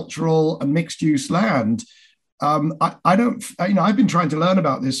agricultural and mixed-use land? I don't, I've been trying to learn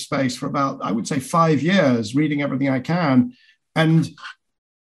about this space for about, I would say, 5 years, reading everything I can. And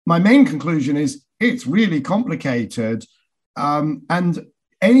my main conclusion is it's really complicated. And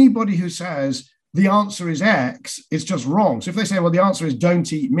anybody who says the answer is X is just wrong. So if they say, well, the answer is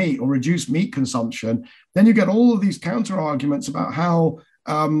don't eat meat or reduce meat consumption, then you get all of these counter arguments about how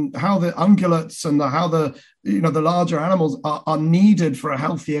the ungulates and how the larger animals are needed for a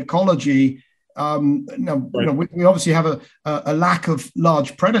healthy ecology. We obviously have a lack of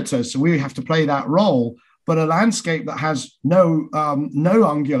large predators, so we have to play that role. But a landscape that has no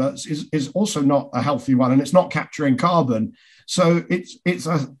ungulates is also not a healthy one, and it's not capturing carbon. So it's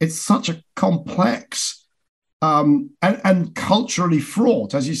such a complex and culturally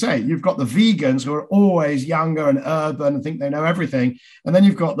fraught, as you say. You've got the vegans who are always younger and urban and think they know everything, and then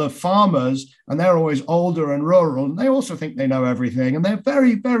you've got the farmers, and they're always older and rural, and they also think they know everything. And there are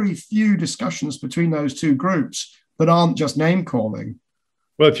very, very few discussions between those two groups that aren't just name calling.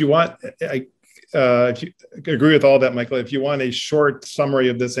 Well, if you want, if you agree with all that, Michael, if you want a short summary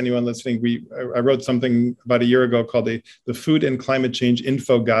of this, anyone listening, I wrote something about a year ago called the Food and Climate Change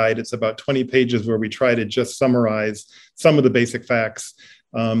Info Guide. It's about 20 pages where we try to just summarize some of the basic facts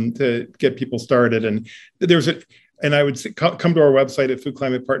to get people started. And and I would say, come to our website at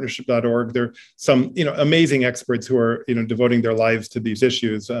foodclimatepartnership.org. There are some, amazing experts who are, devoting their lives to these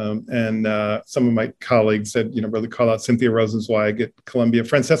issues. And some of my colleagues said, really call out Cynthia Rosenzweig at Columbia,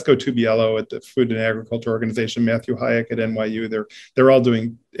 Francesco Tubiello at the Food and Agriculture Organization, Matthew Hayek at NYU. They're all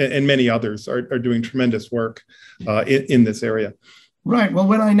doing, and many others are doing tremendous work in this area. Right. Well,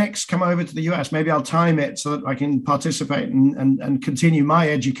 when I next come over to the US, maybe I'll time it so that I can participate and continue my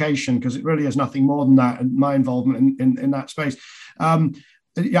education, because it really is nothing more than that, and my involvement in that space.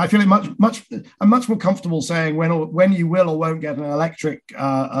 I feel I'm much more comfortable saying when you will or won't get an electric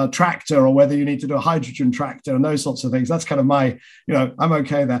tractor, or whether you need to do a hydrogen tractor and those sorts of things. That's kind of my, I'm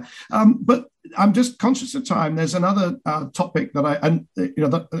okay there. But I'm just conscious of time. There's another topic that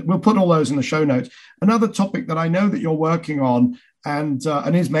we'll put all those in the show notes. Another topic that I know that you're working on and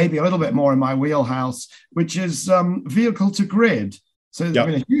is maybe a little bit more in my wheelhouse, which is vehicle to grid. So there's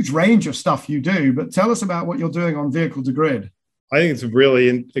been a huge range of stuff you do, but tell us about what you're doing on vehicle to grid. I think it's a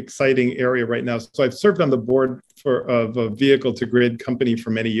really exciting area right now. So I've served on the board of a vehicle to grid company for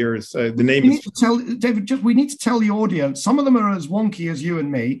many years. The name is David. We need to tell the audience. Some of them are as wonky as you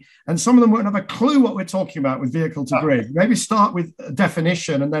and me, and some of them won't have a clue what we're talking about with vehicle to grid. Maybe start with a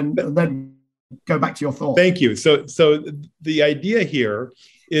definition and then go back to your thought. Thank you. So the idea here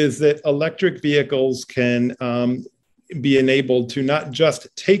is that electric vehicles can be enabled to not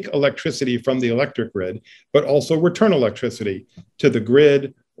just take electricity from the electric grid, but also return electricity to the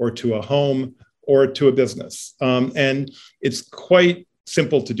grid or to a home or to a business. And it's quite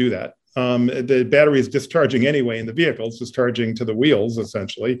simple to do that. The battery is discharging anyway in the vehicle, it's discharging to the wheels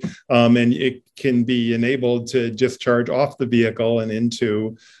essentially, and it can be enabled to discharge off the vehicle and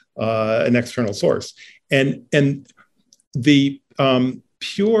into an external source. And the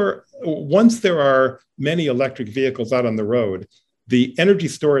once there are many electric vehicles out on the road, the energy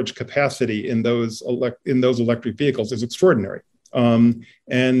storage capacity in those electric vehicles is extraordinary, and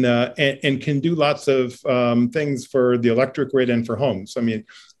can do lots of things for the electric grid and for homes. I mean,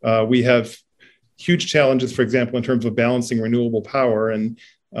 we have huge challenges, for example, in terms of balancing renewable power and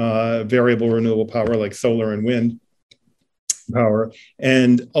variable renewable power like solar and wind power,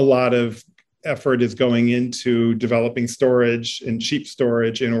 and a lot of effort is going into developing storage and cheap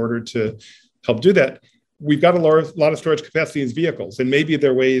storage in order to help do that. We've got a lot of storage capacity in these vehicles, and maybe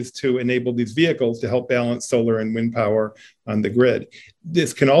there are ways to enable these vehicles to help balance solar and wind power on the grid.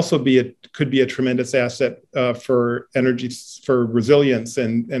 This can also could be a tremendous asset for energy, for resilience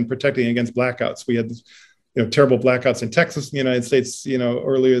and protecting against blackouts. We had terrible blackouts in Texas, in the United States,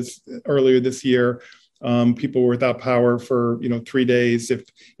 earlier this year. People were without power for 3 days.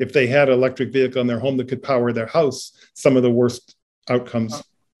 If they had an electric vehicle in their home that could power their house, some of the worst outcomes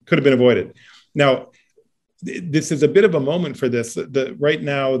could have been avoided. Now, this is a bit of a moment for this. Right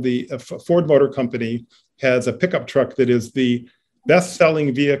now, the Ford Motor Company has a pickup truck that is the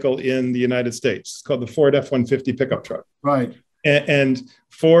best-selling vehicle in the United States. It's called the Ford F-150 pickup truck. Right. And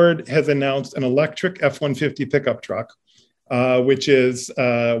Ford has announced an electric F-150 pickup truck, which is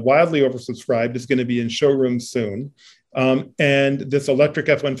wildly oversubscribed. It's going to be in showrooms soon. And this electric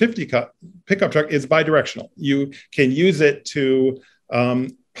F-150 pickup truck is bidirectional. You can use it to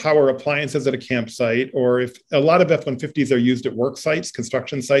power appliances at a campsite, or if a lot of F-150s are used at work sites,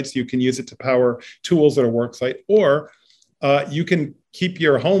 construction sites, you can use it to power tools at a work site, or you can keep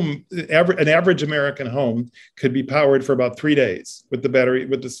your home, an average American home could be powered for about 3 days with the battery,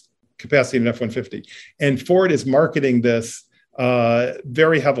 with this capacity in an F-150. And Ford is marketing this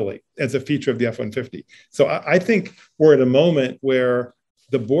very heavily as a feature of the F-150. So I think we're at a moment where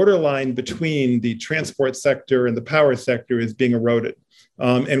the borderline between the transport sector and the power sector is being eroded.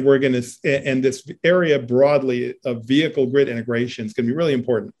 And we're going to, and this area broadly of vehicle grid integration is going to be really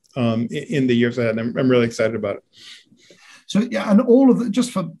important in the years ahead. I'm really excited about it. So yeah, and all of the,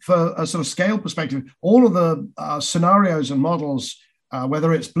 just for a sort of scale perspective, all of the scenarios and models,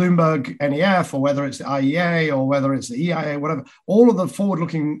 whether it's Bloomberg NEF or whether it's the IEA or whether it's the EIA, whatever, all of the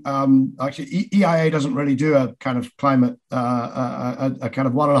forward-looking, actually EIA doesn't really do a kind of climate, a kind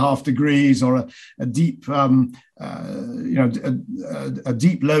of 1.5 degrees or a deep, a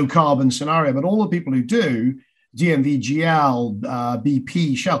deep low carbon scenario. But all the people who do, DNV, GL,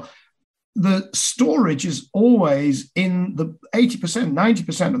 BP, Shell, the storage is always in the 80%,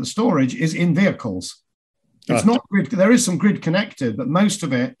 90% of the storage is in vehicles. It's not grid. There is some grid connected, but most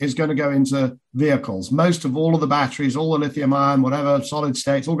of it is going to go into vehicles. Most of all of the batteries, all the lithium ion, whatever, solid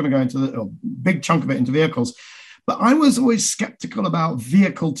state, it's all going to go into a big chunk of it into vehicles. But I was always skeptical about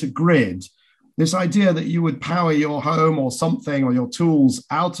vehicle to grid, this idea that you would power your home or something or your tools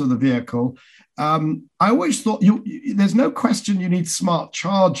out of the vehicle. I always thought there's no question you need smart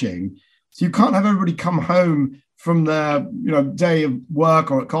charging. So you can't have everybody come home from their day of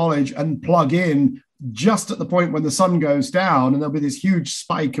work or at college and plug in just at the point when the sun goes down, and there'll be this huge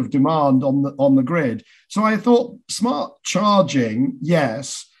spike of demand on the grid. So I thought smart charging,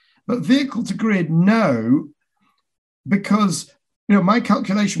 yes, but vehicle to grid, no, because my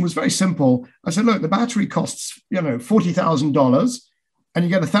calculation was very simple. I said, look, the battery costs $40,000, and you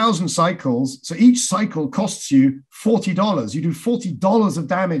get 1,000 cycles. So each cycle costs you $40. You do $40 of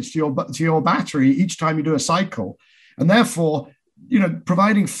damage to your battery each time you do a cycle, and therefore,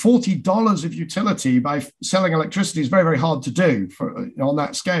 providing $40 of utility by selling electricity is very, very hard to do on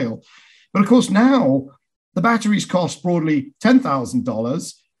that scale. But of course, now the batteries cost broadly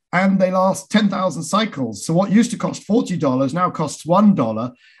 $10,000. and they last 10,000 cycles. So what used to cost $40 now costs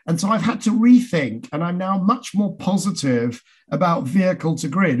 $1. And so I've had to rethink, and I'm now much more positive about vehicle to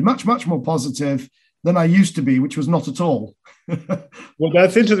grid, much, much more positive than I used to be, which was not at all. Well,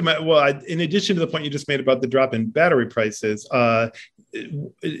 that's interesting. Well, in addition to the point you just made about the drop in battery prices,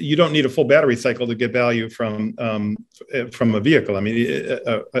 you don't need a full battery cycle to get value from a vehicle. I mean,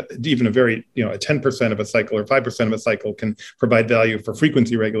 even a very, a 10% of a cycle or 5% of a cycle can provide value for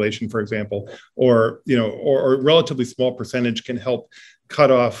frequency regulation, for example, or a relatively small percentage can help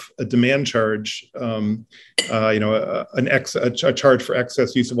cut off a demand charge, a charge for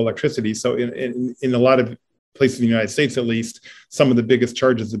excess use of electricity. So in a lot of places in the United States, at least, some of the biggest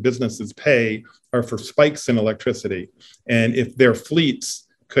charges that businesses pay are for spikes in electricity. And if their fleets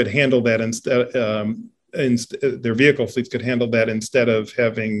could handle that their vehicle fleets could handle that instead of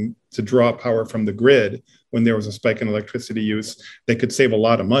having to draw power from the grid when there was a spike in electricity use, they could save a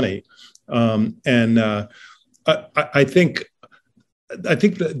lot of money. I think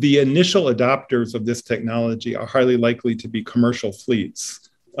that the initial adopters of this technology are highly likely to be commercial fleets.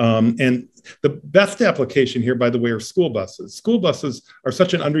 And the best application here, by the way, are school buses. School buses are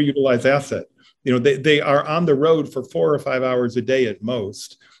such an underutilized asset. They are on the road for 4 or 5 hours a day at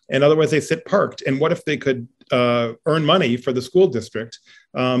most, and otherwise they sit parked. And what if they could earn money for the school district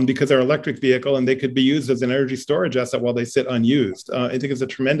because they're an electric vehicle and they could be used as an energy storage asset while they sit unused? I think it's a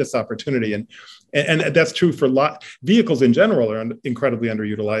tremendous opportunity. And that's true for vehicles in general are incredibly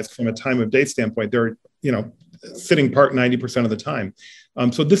underutilized from a time of day standpoint. They're, sitting parked 90% of the time.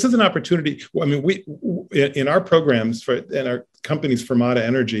 So this is an opportunity. I mean, we in our programs in our company's Fermata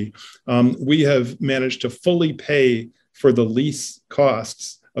Energy, we have managed to fully pay for the lease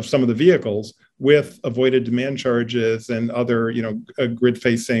costs of some of the vehicles with avoided demand charges and other,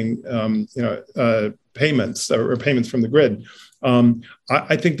 grid-facing, payments or payments from the grid.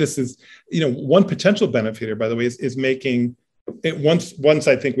 I think this is, one potential benefit here, by the way, is making it once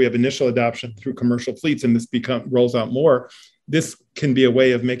I think we have initial adoption through commercial fleets and this rolls out more. This can be a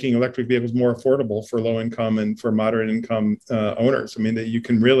way of making electric vehicles more affordable for low income and for moderate income owners. I mean, that you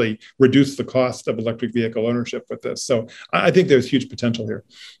can really reduce the cost of electric vehicle ownership with this. So I think there's huge potential here.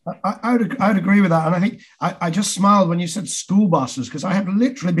 I would agree with that. And I think I just smiled when you said school buses, because I have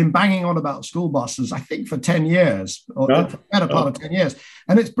literally been banging on about school buses, I think, for 10 years, or the better part of 10 years.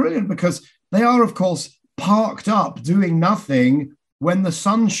 And it's brilliant because they are, of course, parked up doing nothing when the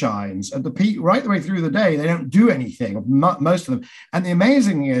sun shines at the peak, right the way through the day. They don't do anything, most of them. And the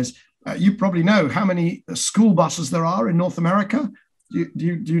amazing thing is, you probably know how many school buses there are in North America. Do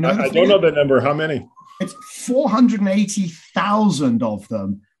you know? I don't know the number. How many? It's 480,000 of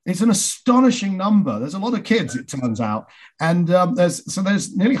them. It's an astonishing number. There's a lot of kids, it turns out. And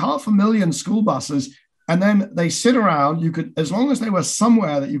there's nearly 500,000 school buses. And then they sit around. You could, as long as they were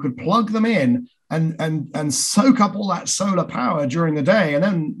somewhere that you could plug them in and soak up all that solar power during the day. And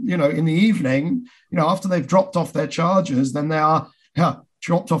then, in the evening, after they've dropped off their chargers, then they are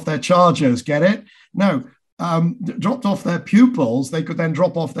dropped off their chargers. Get it? No, dropped off their pupils. They could then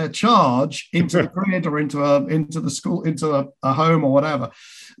drop off their charge into the grid or into the school, into a home or whatever.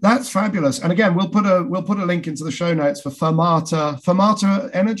 That's fabulous. And again, we'll put a link into the show notes for Fermata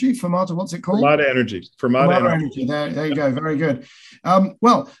Energy. Fermata, what's it called? Fermata Energy. Fermata Energy. There you go. Very good.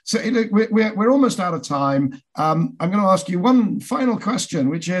 We're almost out of time. I'm going to ask you one final question,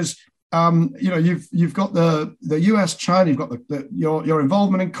 which is, you've got the US China, you've got your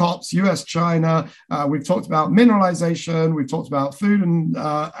involvement in COPs, US China. We've talked about mineralization. We've talked about food and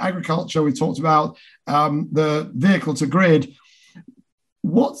agriculture. We've talked about the vehicle to grid.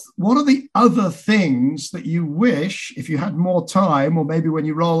 What are the other things that you wish, if you had more time, or maybe when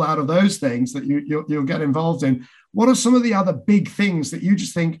you roll out of those things that you'll get involved in? What are some of the other big things that you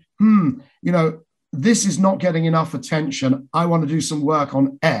just think, this is not getting enough attention. I want to do some work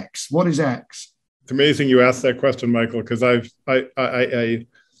on X. What is X? It's amazing you asked that question, Michael, because I've been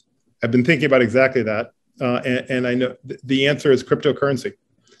thinking about exactly that, and I know the answer is cryptocurrency.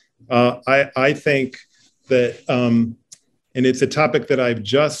 I think that. And it's a topic that I've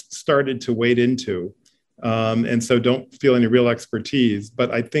just started to wade into. And so don't feel any real expertise,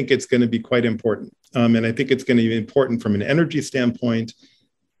 but I think it's going to be quite important. And I think it's going to be important from an energy standpoint.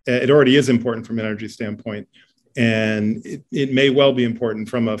 It already is important from an energy standpoint. And it may well be important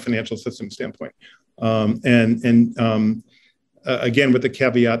from a financial system standpoint. Again, with the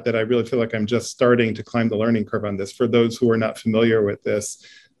caveat that I really feel like I'm just starting to climb the learning curve on this. For those who are not familiar with this,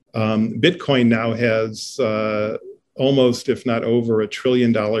 Bitcoin now has almost, if not over, $1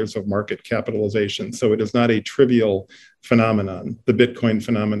 trillion of market capitalization. So it is not a trivial phenomenon, the Bitcoin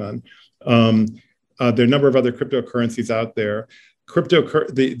phenomenon. There are a number of other cryptocurrencies out there.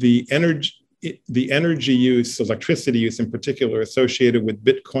 the energy use, electricity use in particular, associated with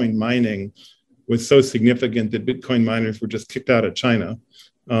Bitcoin mining was so significant that Bitcoin miners were just kicked out of China.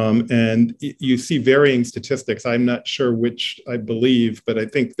 And you see varying statistics. I'm not sure which I believe, but I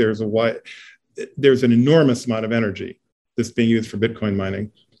think there's an enormous amount of energy that's being used for Bitcoin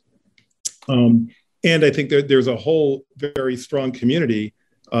mining. And I think there's a whole very strong community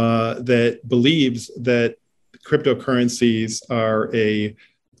that believes that cryptocurrencies are a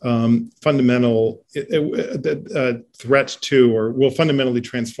fundamental threat to, or will fundamentally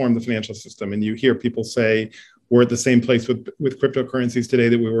transform the financial system. And you hear people say, we're at the same place with cryptocurrencies today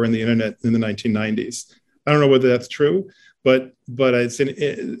that we were in the internet in the 1990s. I don't know whether that's true, but there's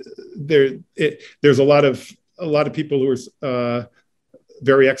a lot of people who are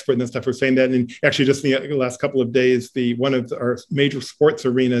very expert in this stuff who are saying that. And actually, just in the last couple of days, one of our major sports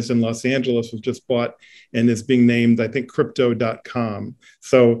arenas in Los Angeles was just bought and is being named, I think, crypto.com.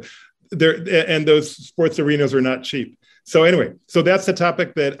 So and those sports arenas are not cheap. So anyway, so that's the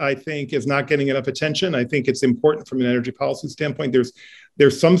topic that I think is not getting enough attention. I think it's important from an energy policy standpoint.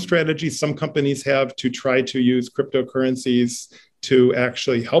 There's some strategies some companies have to try to use cryptocurrencies to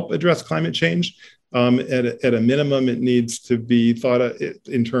actually help address climate change. At a minimum, it needs to be thought of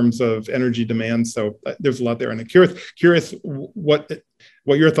in terms of energy demand. So there's a lot there. And I'm curious what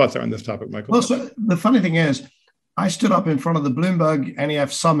your thoughts are on this topic, Michael. Well, so the funny thing is, I stood up in front of the Bloomberg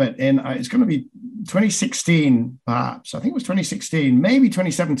NEF Summit in, it's going to be 2016, perhaps. I think it was 2016, maybe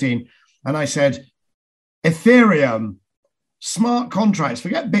 2017. And I said, Ethereum, smart contracts,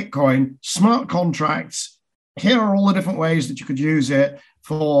 forget Bitcoin, smart contracts. Here are all the different ways that you could use it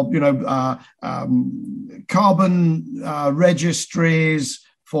for, carbon registries,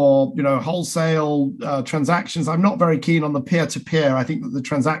 for, wholesale transactions. I'm not very keen on the peer-to-peer. I think that the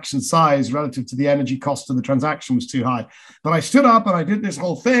transaction size relative to the energy cost of the transaction was too high. But I stood up and I did this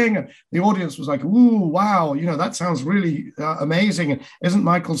whole thing, and the audience was like, ooh, wow, that sounds really amazing. And isn't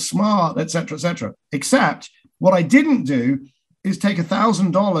Michael smart, et cetera, et cetera. Except what I didn't do is take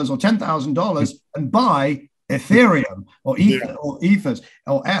 $1,000 or $10,000 and buy Ethereum or Ether or Ethers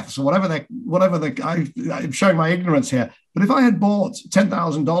or Fs or whatever I'm showing my ignorance here. But if I had bought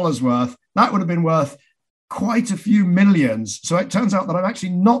 $10,000 worth, that would have been worth quite a few millions. So it turns out that I'm actually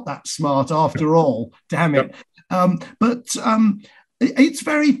not that smart after all. Damn it. It's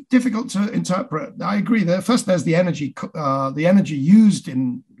very difficult to interpret. I agree. First, there's the energy used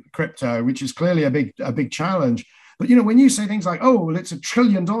in crypto, which is clearly a big challenge. But when you say things like, oh, well, it's $1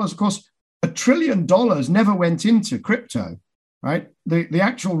 trillion, of course, $1 trillion never went into crypto, right? The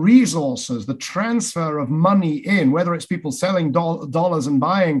actual resources, the transfer of money in, whether it's people selling dollars and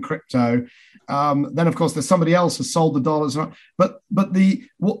buying crypto, then of course there's somebody else who sold the dollars. But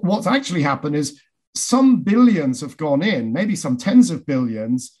what's actually happened is some billions have gone in, maybe some tens of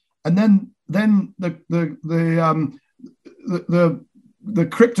billions, and then the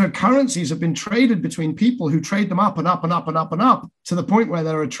cryptocurrencies have been traded between people who trade them up and up and up and up and up to the point where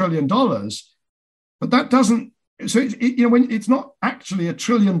they're $1 trillion. But that doesn't, so when it's not actually $1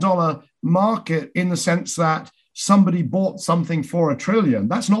 trillion market in the sense that somebody bought something for $1 trillion.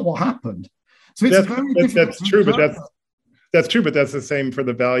 That's not what happened. So it's very difficult. That's true, but that's true, but that's the same for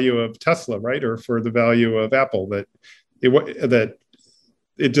the value of Tesla, right? Or for the value of Apple, that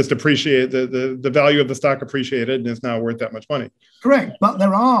it just appreciated, the value of the stock appreciated and is now worth that much money. Correct. But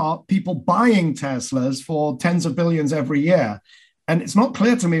there are people buying Teslas for tens of billions every year. And it's not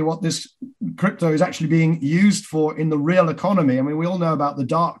clear to me what this crypto is actually being used for in the real economy. I mean, we all know about the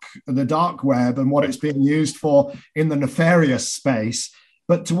dark web and what it's being used for in the nefarious space.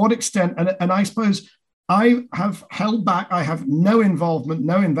 But to what extent, and I suppose I have held back. I have no involvement,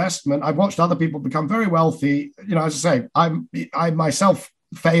 no investment. I've watched other people become very wealthy. As I say, I myself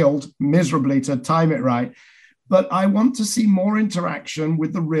failed miserably to time it right. But I want to see more interaction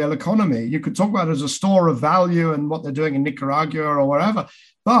with the real economy. You could talk about it as a store of value and what they're doing in Nicaragua or wherever.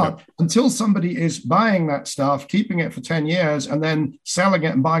 But until somebody is buying that stuff, keeping it for 10 years, and then selling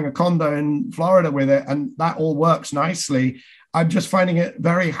it and buying a condo in Florida with it, and that all works nicely, I'm just finding it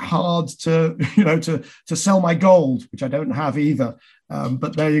very hard to sell my gold, which I don't have either.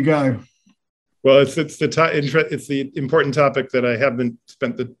 But there you go. Well, it's the important topic that I haven't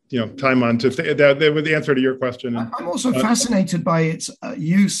spent the time on to say that with the answer to your question. I'm also fascinated by its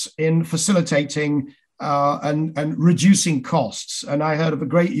use in facilitating and reducing costs. And I heard of a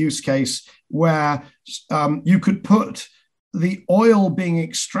great use case where you could put the oil being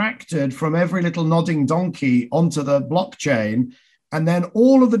extracted from every little nodding donkey onto the blockchain, and then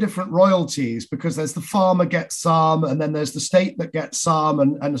all of the different royalties, because there's the farmer gets some, and then there's the state that gets some,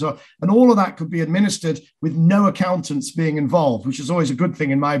 and so, and all of that could be administered with no accountants being involved, which is always a good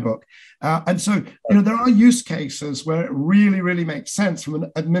thing in my book. And so, there are use cases where it really, really makes sense from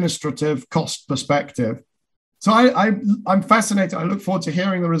an administrative cost perspective. So I'm fascinated. I look forward to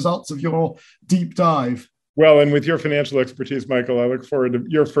hearing the results of your deep dive. Well, and with your financial expertise, Michael, I look forward to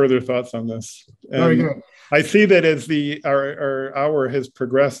your further thoughts on this. Very good. I see that as our hour has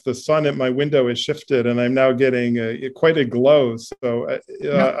progressed, the sun at my window has shifted, and I'm now getting quite a glow. So,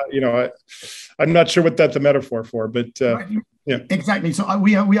 I'm not sure what that's a metaphor for, but yeah, exactly. So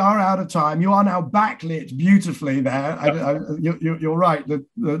we are out of time. You are now backlit beautifully there. You're right. The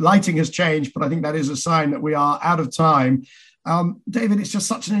lighting has changed, but I think that is a sign that we are out of time. David, it's just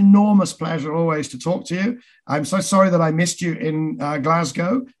such an enormous pleasure always to talk to you. I'm so sorry that I missed you in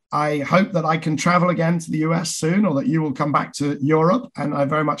Glasgow. I hope that I can travel again to the US soon, or that you will come back to Europe. And I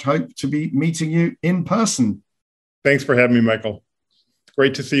very much hope to be meeting you in person. Thanks for having me, Michael.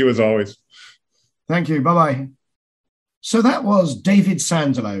 Great to see you as always. Thank you. Bye-bye. So that was David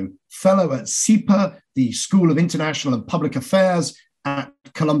Sandalow, fellow at SIPA, the School of International and Public Affairs at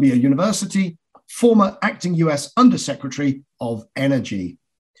Columbia University, former acting US Undersecretary of Energy.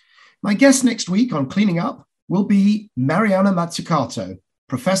 My guest next week on Cleaning Up will be Mariana Mazzucato,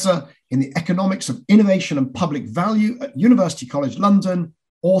 professor in the economics of innovation and public value at University College London,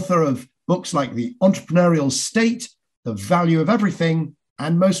 author of books like The Entrepreneurial State, The Value of Everything,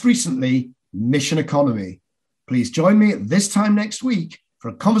 and most recently, Mission Economy. Please join me at this time next week for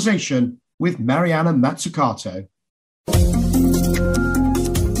a conversation with Mariana Mazzucato.